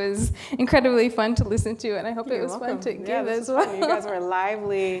talk. It was incredibly fun to listen to, and I hope it was fun to give as well. You guys were a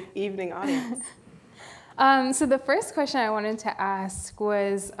lively evening audience. So the first question I wanted to ask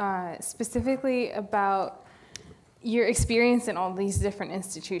was specifically about your experience in all these different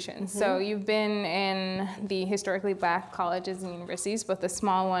institutions. Mm-hmm. So you've been in the historically black colleges and universities, both the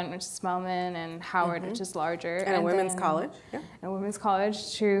small one, which is Spelman, and Howard, which is larger. And a women's college. Yeah. And a women's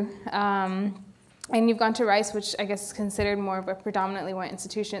college, true. And you've gone to Rice, which I guess is considered more of a predominantly white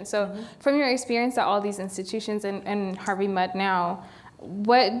institution. So from your experience at all these institutions and Harvey Mudd now,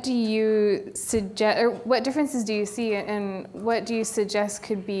 what do you suggest, or what differences do you see, and what do you suggest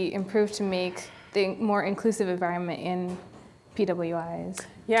could be improved to make the more inclusive environment in PWIs?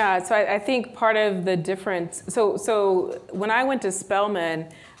 Yeah, so I think part of the difference, so when I went to Spelman,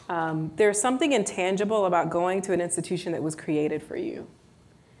 there's something intangible about going to an institution that was created for you.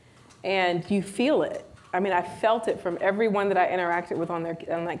 And you feel it. I mean, I felt it from everyone that I interacted with on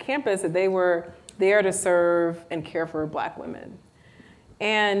that campus, that they were there to serve and care for Black women.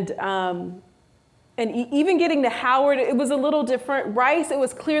 And even getting to Howard, it was a little different. Rice, it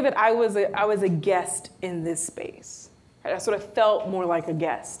was clear that I was a guest in this space. Right? I sort of felt more like a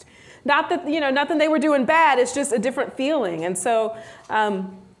guest. Not that, nothing they were doing bad, it's just a different feeling. And so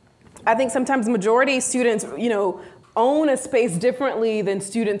I think sometimes majority students, own a space differently than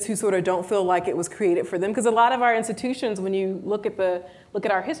students who sort of don't feel like it was created for them. Because a lot of our institutions, when you look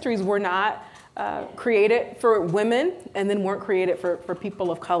at our histories, were not created for women and then weren't created for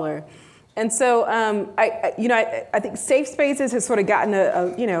people of color. And so I think safe spaces has sort of gotten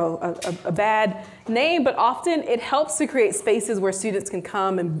a bad name, but often it helps to create spaces where students can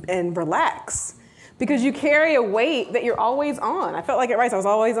come and relax. Because you carry a weight that you're always on. I felt like at Rice I was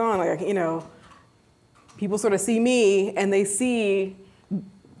always on, people sort of see me and they see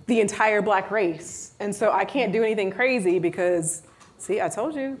the entire Black race. And so I can't do anything crazy because, see, I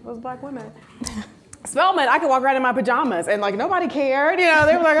told you, those Black women. Spelman, I could walk around in my pajamas and nobody cared,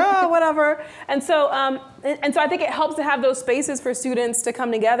 they were like, oh, whatever. And so I think it helps to have those spaces for students to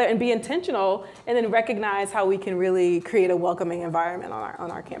come together and be intentional and then recognize how we can really create a welcoming environment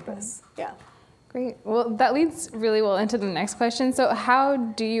on our campus, yeah. Great. Well, that leads really well into the next question. So how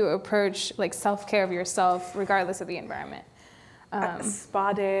do you approach self-care of yourself regardless of the environment?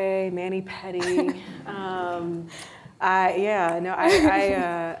 Spa day, mani-pedi.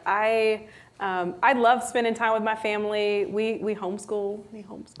 I love spending time with my family. We homeschool. We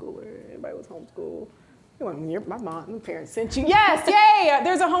homeschooler. Everybody was homeschooled. My mom, my parents sent you. Yes, yay!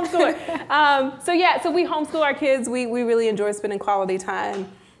 There's a homeschooler. So we homeschool our kids. We really enjoy spending quality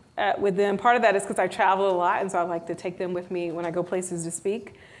time with them. Part of that is because I travel a lot, and so I like to take them with me when I go places to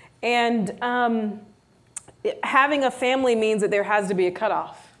speak. And having a family means that there has to be a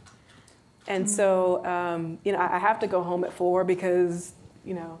cutoff. And so, I have to go home at 4 because,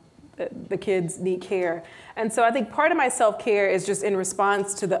 the kids need care. And so I think part of my self-care is just in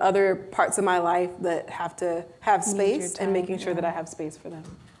response to the other parts of my life that have to have space and making sure that I have space for them.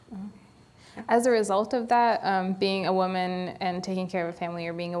 As a result of that, being a woman and taking care of a family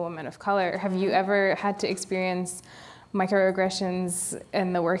or being a woman of color, have you ever had to experience microaggressions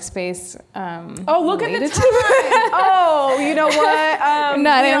in the workspace? Oh, look at the time! Oh, you know what? I'm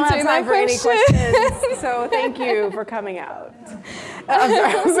not answering that question. So thank you for coming out.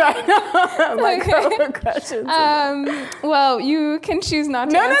 I'm sorry. Microaggressions. Well, you can choose not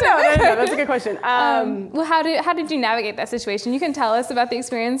to answer. No, that's a good question. Well, how did you navigate that situation? You can tell us about the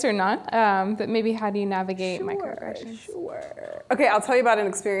experience or not, but maybe how do you navigate microaggressions? Sure. Okay, I'll tell you about an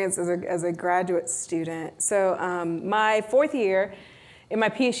experience as a graduate student. So my 4th year in my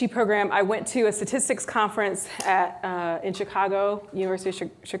PhD program, I went to a statistics conference in Chicago.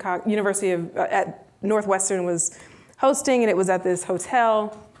 University at Northwestern was hosting, and it was at this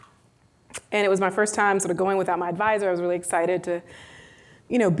hotel. And it was my first time sort of going without my advisor. I was really excited to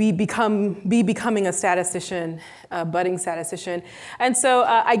becoming a statistician, a budding statistician. And so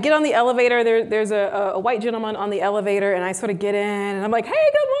I get on the elevator. There's a white gentleman on the elevator, and I sort of get in, and I'm like, hey,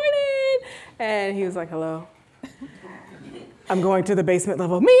 good morning. And he was like, hello. I'm going to the basement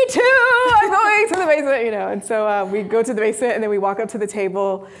level. Me too, I'm going to the basement, And so we go to the basement, and then we walk up to the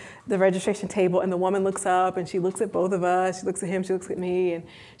table, the registration table, and the woman looks up, and she looks at both of us. She looks at him, she looks at me, and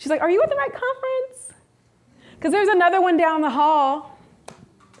she's like, are you at the right conference? Because there's another one down the hall.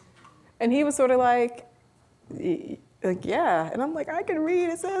 And he was sort of like, yeah. And I'm like, I can read,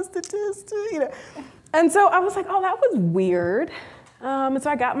 it says statistics, And so I was like, oh, that was weird. And so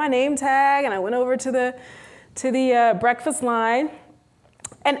I got my name tag, and I went over to the breakfast line.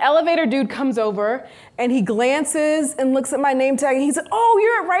 An elevator dude comes over, and he glances and looks at my name tag, and he said, oh,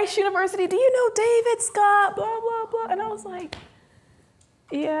 you're at Rice University. Do you know David Scott, blah, blah, blah. And I was like,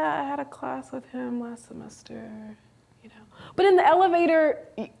 yeah, I had a class with him last semester. But in the elevator,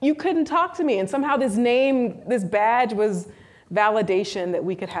 you couldn't talk to me. And somehow this badge was validation that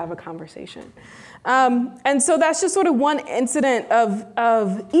we could have a conversation. And so that's just sort of one incident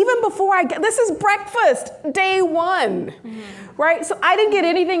of even before this is breakfast, day one, right? So I didn't get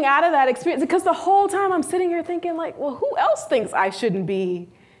anything out of that experience because the whole time I'm sitting here thinking like, well, who else thinks I shouldn't be?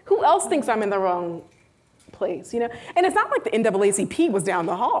 Who else thinks I'm in the wrong place, And it's not like the NAACP was down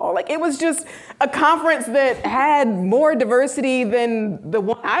the hall. Like it was just a conference that had more diversity than the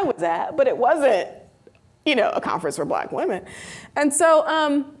one I was at, but it wasn't, a conference for Black women. And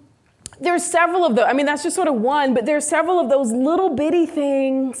so there's several of those. I mean, that's just sort of one, but there's several of those little bitty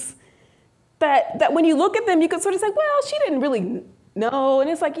things that when you look at them, you can sort of say, well, she didn't really know. And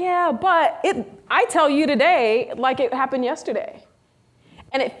it's like, yeah, but I tell you today like it happened yesterday.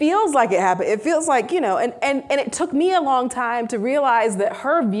 And it feels like it happened. It feels like, and it took me a long time to realize that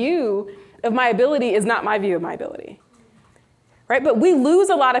her view of my ability is not my view of my ability, right? But we lose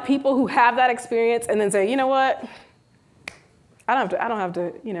a lot of people who have that experience and then say, you know what? I don't have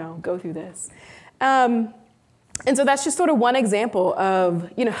to, go through this. And so that's just sort of one example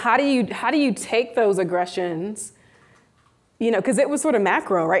of, how do you take those aggressions, because it was sort of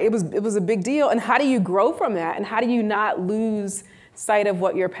macro, right? It was a big deal. And how do you grow from that? And how do you not lose sight of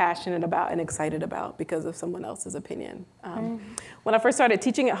what you're passionate about and excited about because of someone else's opinion? When I first started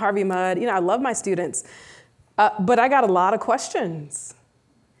teaching at Harvey Mudd, I love my students, but I got a lot of questions.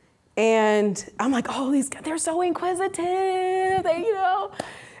 And I'm like, oh, these guys, they're so inquisitive,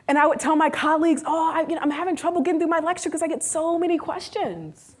 And I would tell my colleagues, I'm having trouble getting through my lecture because I get so many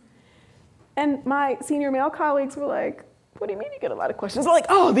questions. And my senior male colleagues were like, what do you mean you get a lot of questions? I'm like,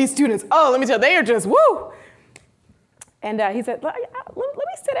 oh, these students, let me tell you, they are just, woo. And he said, let me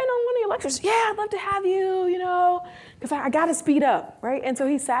sit in on one of your lectures. Yeah, I'd love to have you, because I got to speed up, right? And so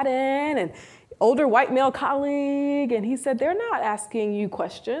he sat in, and older white male colleague, and he said, they're not asking you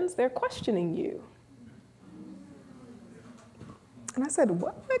questions, they're questioning you. And I said,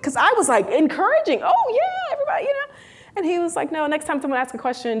 what? Because I was like encouraging, oh yeah, everybody, And he was like, no, next time someone asks a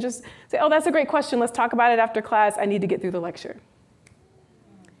question, just say, oh, that's a great question, let's talk about it after class, I need to get through the lecture.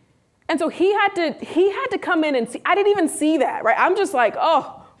 And so he had to come in and see. I didn't even see that, right? I'm just like,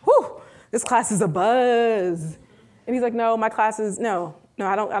 oh, whew, this class is a buzz. And he's like, no, my class is, no,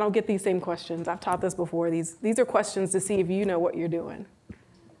 I don't get these same questions. I've taught this before. These are questions to see if you know what you're doing.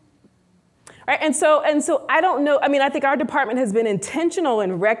 Right? And so I don't know. I mean, I think our department has been intentional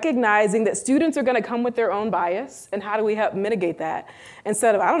in recognizing that students are going to come with their own bias, and how do we help mitigate that?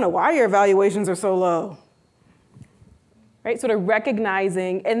 Instead of, I don't know why your evaluations are so low. Right? Sort of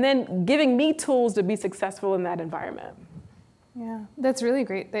recognizing and then giving me tools to be successful in that environment. Yeah, that's really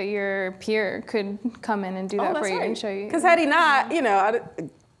great that your peer could come in and do that for you and show you. Because had he not,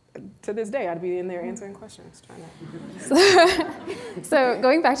 to this day, I'd be in there answering questions, trying to. So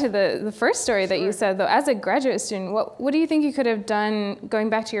going back to the first story that you said, though, as a graduate student, what do you think you could have done, going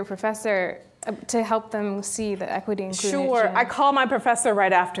back to your professor, to help them see the equity inclusion? Sure, I call my professor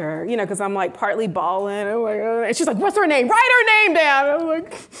right after, because I'm like partly bawling, and she's like, what's her name? Write her name down. And I'm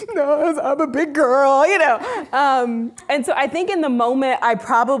like, no, I'm a big girl, And so I think in the moment I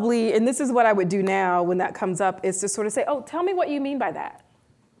probably, and this is what I would do now when that comes up, is to sort of say, oh, tell me what you mean by that.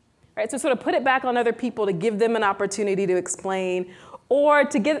 Right, so sort of put it back on other people to give them an opportunity to explain, or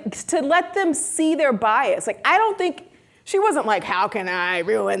to let them see their bias. Like, I don't think, she wasn't like, how can I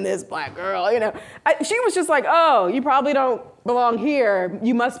ruin this Black girl? She was just like, oh, you probably don't belong here.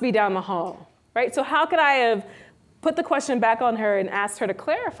 You must be down the hall, right? So how could I have put the question back on her and asked her to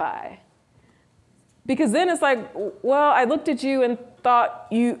clarify? Because then it's like, well, I looked at you and thought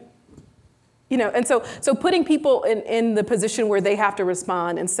you And so putting people in the position where they have to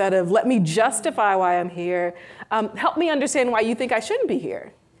respond instead of let me justify why I'm here, help me understand why you think I shouldn't be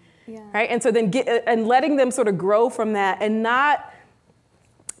here, right? And so then letting them sort of grow from that and not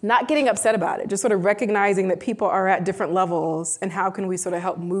getting upset about it, just sort of recognizing that people are at different levels and how can we sort of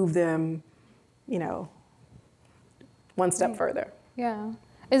help move them, one step further. Yeah.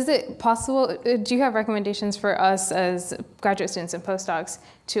 Is it possible, do you have recommendations for us as graduate students and postdocs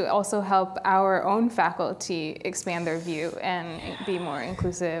to also help our own faculty expand their view and be more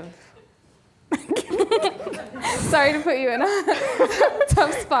inclusive? Sorry to put you in a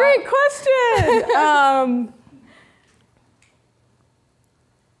tough spot. Great question.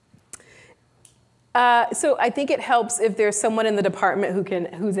 So I think it helps if there's someone in the department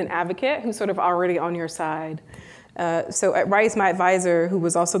who's an advocate, who's sort of already on your side. So at Rice, my advisor, who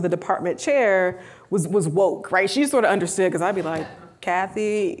was also the department chair, was woke, right? She sort of understood, because I'd be like,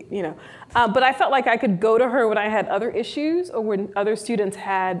 Kathy, But I felt like I could go to her when I had other issues or when other students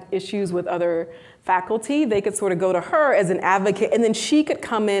had issues with other faculty. They could sort of go to her as an advocate, and then she could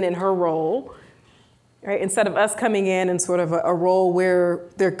come in her role, right? Instead of us coming in sort of a role where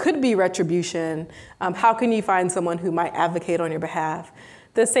there could be retribution, how can you find someone who might advocate on your behalf?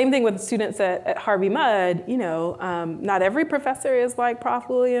 The same thing with students at Harvey Mudd, not every professor is like Prof.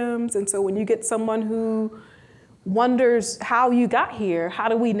 Williams. And so when you get someone who wonders how you got here, how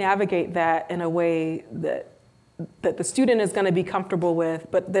do we navigate that in a way that the student is going to be comfortable with,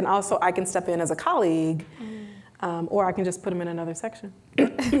 but then also I can step in as a colleague, or I can just put them in another section.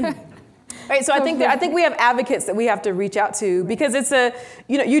 Right, so I think we have advocates that we have to reach out to, because it's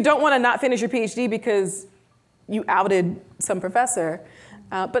you don't want to not finish your PhD because you outed some professor.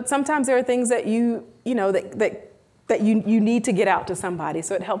 But sometimes there are things that you need to get out to somebody.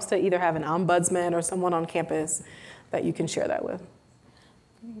 So it helps to either have an ombudsman or someone on campus that you can share that with.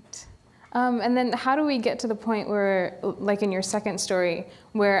 Great. And then how do we get to the point where, like in your second story,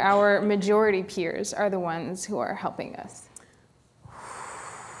 where our majority peers are the ones who are helping us?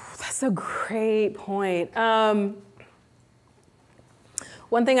 That's a great point.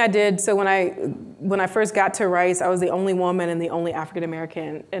 One thing I did, so when I first got to Rice, I was the only woman and the only African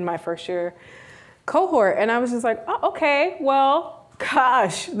American in my first year cohort. And I was just like, oh, okay, well,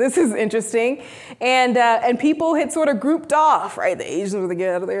 gosh, this is interesting. And people had sort of grouped off, right? The Asians were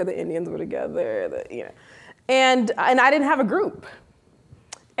together, the Indians were together, and I didn't have a group.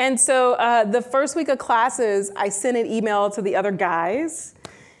 And so the first week of classes, I sent an email to the other guys.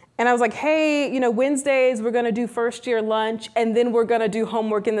 And I was like, hey, Wednesdays we're going to do first year lunch, and then we're going to do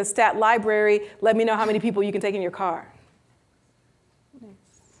homework in the stat library. Let me know how many people you can take in your car. Nice.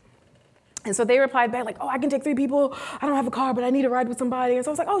 And so they replied back like, oh, I can take 3 people. I don't have a car, but I need a ride with somebody. And so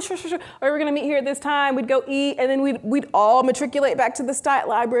I was like, oh, sure. All right, we're going to meet here at this time. We'd go eat, and then we'd all matriculate back to the stat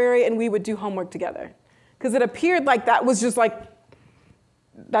library, and we would do homework together. Because it appeared like that was just like,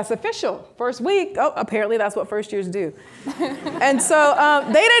 that's official. First week, oh, apparently that's what first years do. And so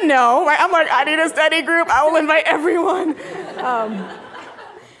they didn't know, right? I'm like, I need a study group. I will invite everyone.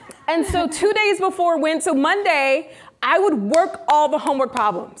 And so 2 days before so Monday, I would work all the homework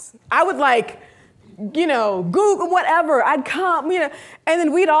problems. I would Google whatever. I'd come, and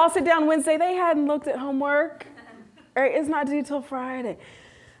then we'd all sit down Wednesday. They hadn't looked at homework. Right? It's not due till Friday.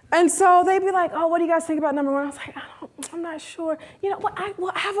 And so they'd be like, oh, what do you guys think about number 1? I was like, I'm not sure. I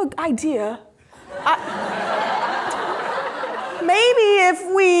have an idea. Maybe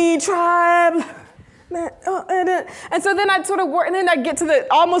if we try, and so then I'd sort of work, and then I'd get to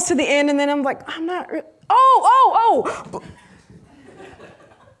almost to the end, and then I'm like, I'm not, oh.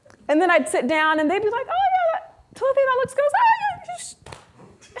 And then I'd sit down, and they'd be like, oh yeah, Talithia, that looks good.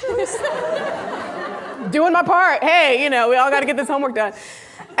 Just doing my part. Hey, we all got to get this homework done.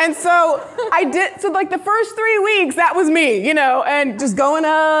 And so I did, so like the first 3 weeks, that was me, and just going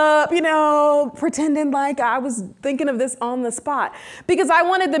up, pretending like I was thinking of this on the spot. Because I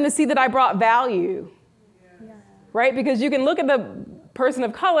wanted them to see that I brought value, right? Because you can look at the person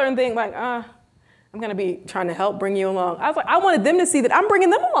of color and think like, I'm going to be trying to help bring you along. I was like, I wanted them to see that I'm bringing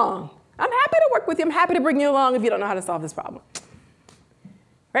them along. I'm happy to work with you. I'm happy to bring you along if you don't know how to solve this problem.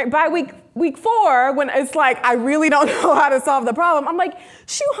 Right? By week 4, when it's like, I really don't know how to solve the problem, I'm like,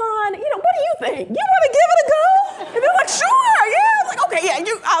 Shuhan, what do you think? You want to give it a go? And they're like, sure, yeah. I'm like, okay,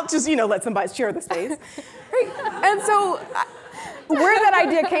 yeah, I'll just, let somebody share the space. Right? And so where that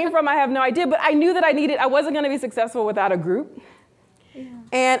idea came from, I have no idea, but I knew that I wasn't going to be successful without a group. Yeah.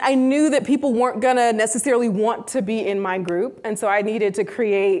 And I knew that people weren't going to necessarily want to be in my group. And so I needed to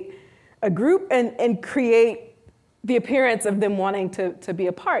create a group and create the appearance of them wanting to be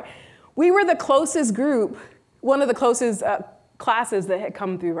a part. We were the closest group, one of the closest classes that had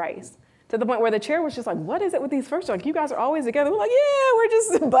come through Rice. to the point where the chair was just like, what is it with these first year? Like, you guys are always together. We're like, yeah, we're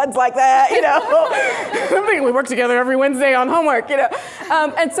just buds like that, you know. We work together every Wednesday on homework, you know.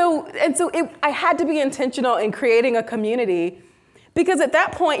 I had to be intentional in creating a community, because at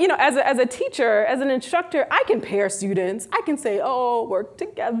that point, you know, as a teacher, as an instructor, I can pair students. I can say, oh, work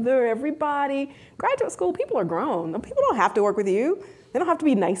together, everybody. Graduate school, people are grown. People don't have to work with you. They don't have to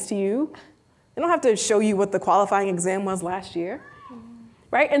be nice to you. They don't have to show you what the qualifying exam was last year,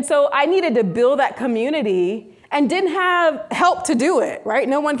 right? And so I needed to build that community and didn't have help to do it, right?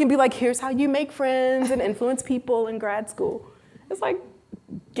 No one can be like, here's how you make friends and influence people in grad school. It's like,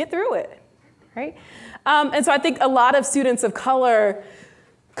 get through it, right? And so I think a lot of students of color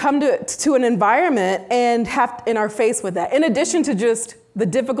come to an environment and are faced with that. In addition to just the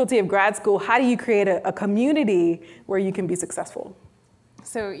difficulty of grad school, how do you create a community where you can be successful?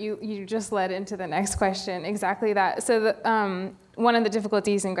 So you just led into the next question, exactly that. So one of the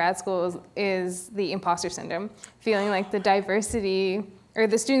difficulties in grad school is the imposter syndrome, feeling like the diversity, or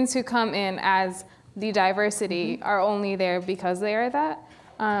the students who come in as the diversity are only there because they are that.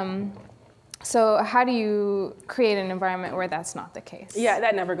 So how do you create an environment where that's not the case? Yeah,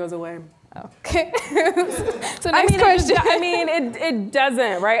 that never goes away. Okay. So next question. It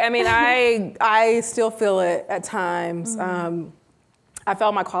doesn't, right? I mean, I still feel it at times. I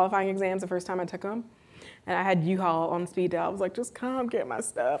failed my qualifying exams the first time I took them. And I had U-Haul on speed dial. I was like, just come get my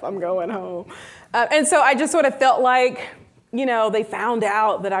stuff. I'm going home. And so I just sort of felt like, you know, they found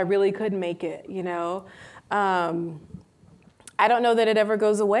out that I really couldn't make it, you know. I don't know that it ever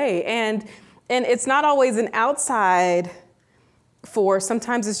goes away. And it's not always an outside force.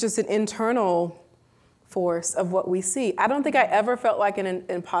 Sometimes it's just an internal force of what we see. I don't think I ever felt like an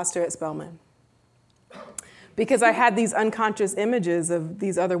imposter at Spelman, because I had these unconscious images of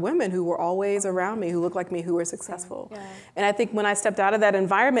these other women who were always around me, who looked like me, who were successful. Yeah. And I think when I stepped out of that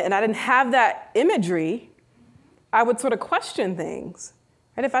environment and I didn't have that imagery, I would sort of question things.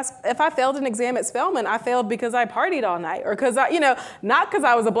 And if I failed an exam at Spelman, I failed because I partied all night, or because not because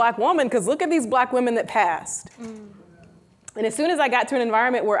I was a black woman, because look at these black women that passed. And as soon as I got to an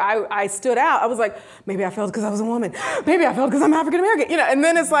environment where I stood out, I was like, maybe I failed because I was a woman. Maybe I failed because I'm African American. You know, and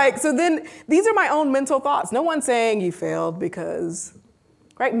then it's like, so then these are my own mental thoughts. No one's saying you failed because,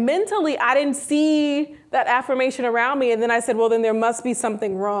 right? Mentally, I didn't see that affirmation around me. And then I said, well, then there must be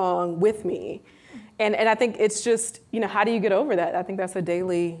something wrong with me. And I think it's just, you know, how do you get over that? I think that's a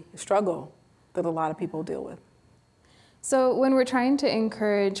daily struggle that a lot of people deal with. So when we're trying to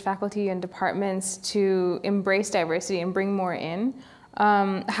encourage faculty and departments to embrace diversity and bring more in,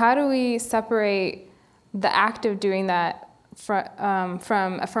 how do we separate the act of doing that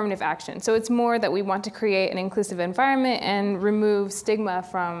from affirmative action? So it's more that we want to create an inclusive environment and remove stigma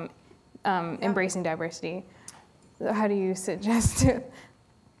from embracing diversity. So how do you suggest it?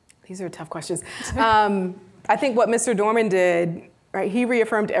 These are tough questions. I think what Mr. Dorman did, right, he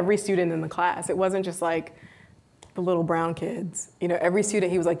reaffirmed every student in the class. It wasn't just like the little brown kids. You know, every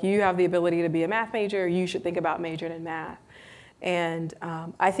student, he was like, you have the ability to be a math major, you should think about majoring in math. And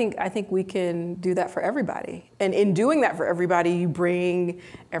I think we can do that for everybody. And in doing that for everybody, you bring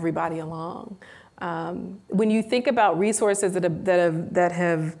everybody along. When you think about resources that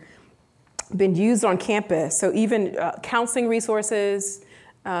have been used on campus, so even counseling resources,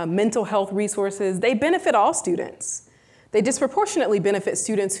 mental health resources, they benefit all students. They disproportionately benefit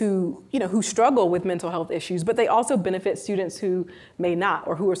students who struggle with mental health issues, but they also benefit students who may not,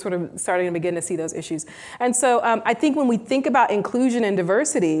 or who are sort of starting to begin to see those issues. And so I think when we think about inclusion and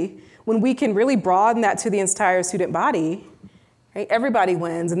diversity, when we can really broaden that to the entire student body, right, everybody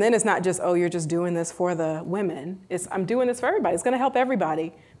wins. And then it's not just, oh, you're just doing this for the women. It's, I'm doing this for everybody. It's going to help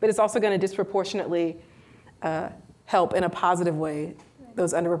everybody, but it's also going to disproportionately help in a positive way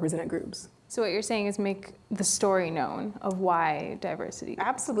those underrepresented groups. So what you're saying is make the story known of why diversity.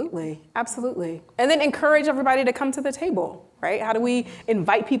 Absolutely, absolutely. And then encourage everybody to come to the table, right? How do we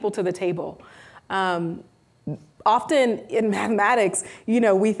invite people to the table? Often in mathematics,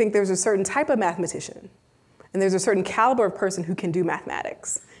 we think there's a certain type of mathematician, and there's a certain caliber of person who can do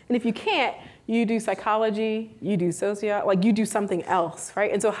mathematics. And if you can't, you do psychology, you do sociology, you do something else,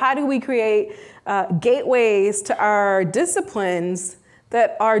 right? And so how do we create gateways to our disciplines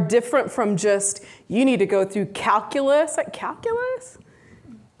that are different from just, you need to go through calculus? Like, calculus?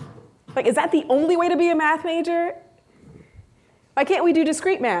 Like, is that the only way to be a math major? Why can't we do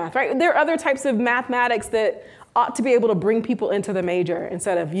discrete math, right? There are other types of mathematics that ought to be able to bring people into the major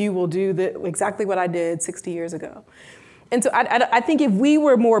instead of you will do exactly what I did 60 years ago. And so I think if we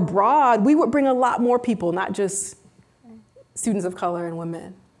were more broad, we would bring a lot more people, not just students of color and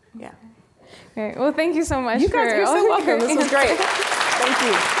women. Yeah. Great. Well, thank you so much. You guys are so welcome. This was great.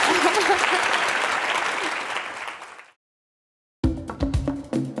 Thank you.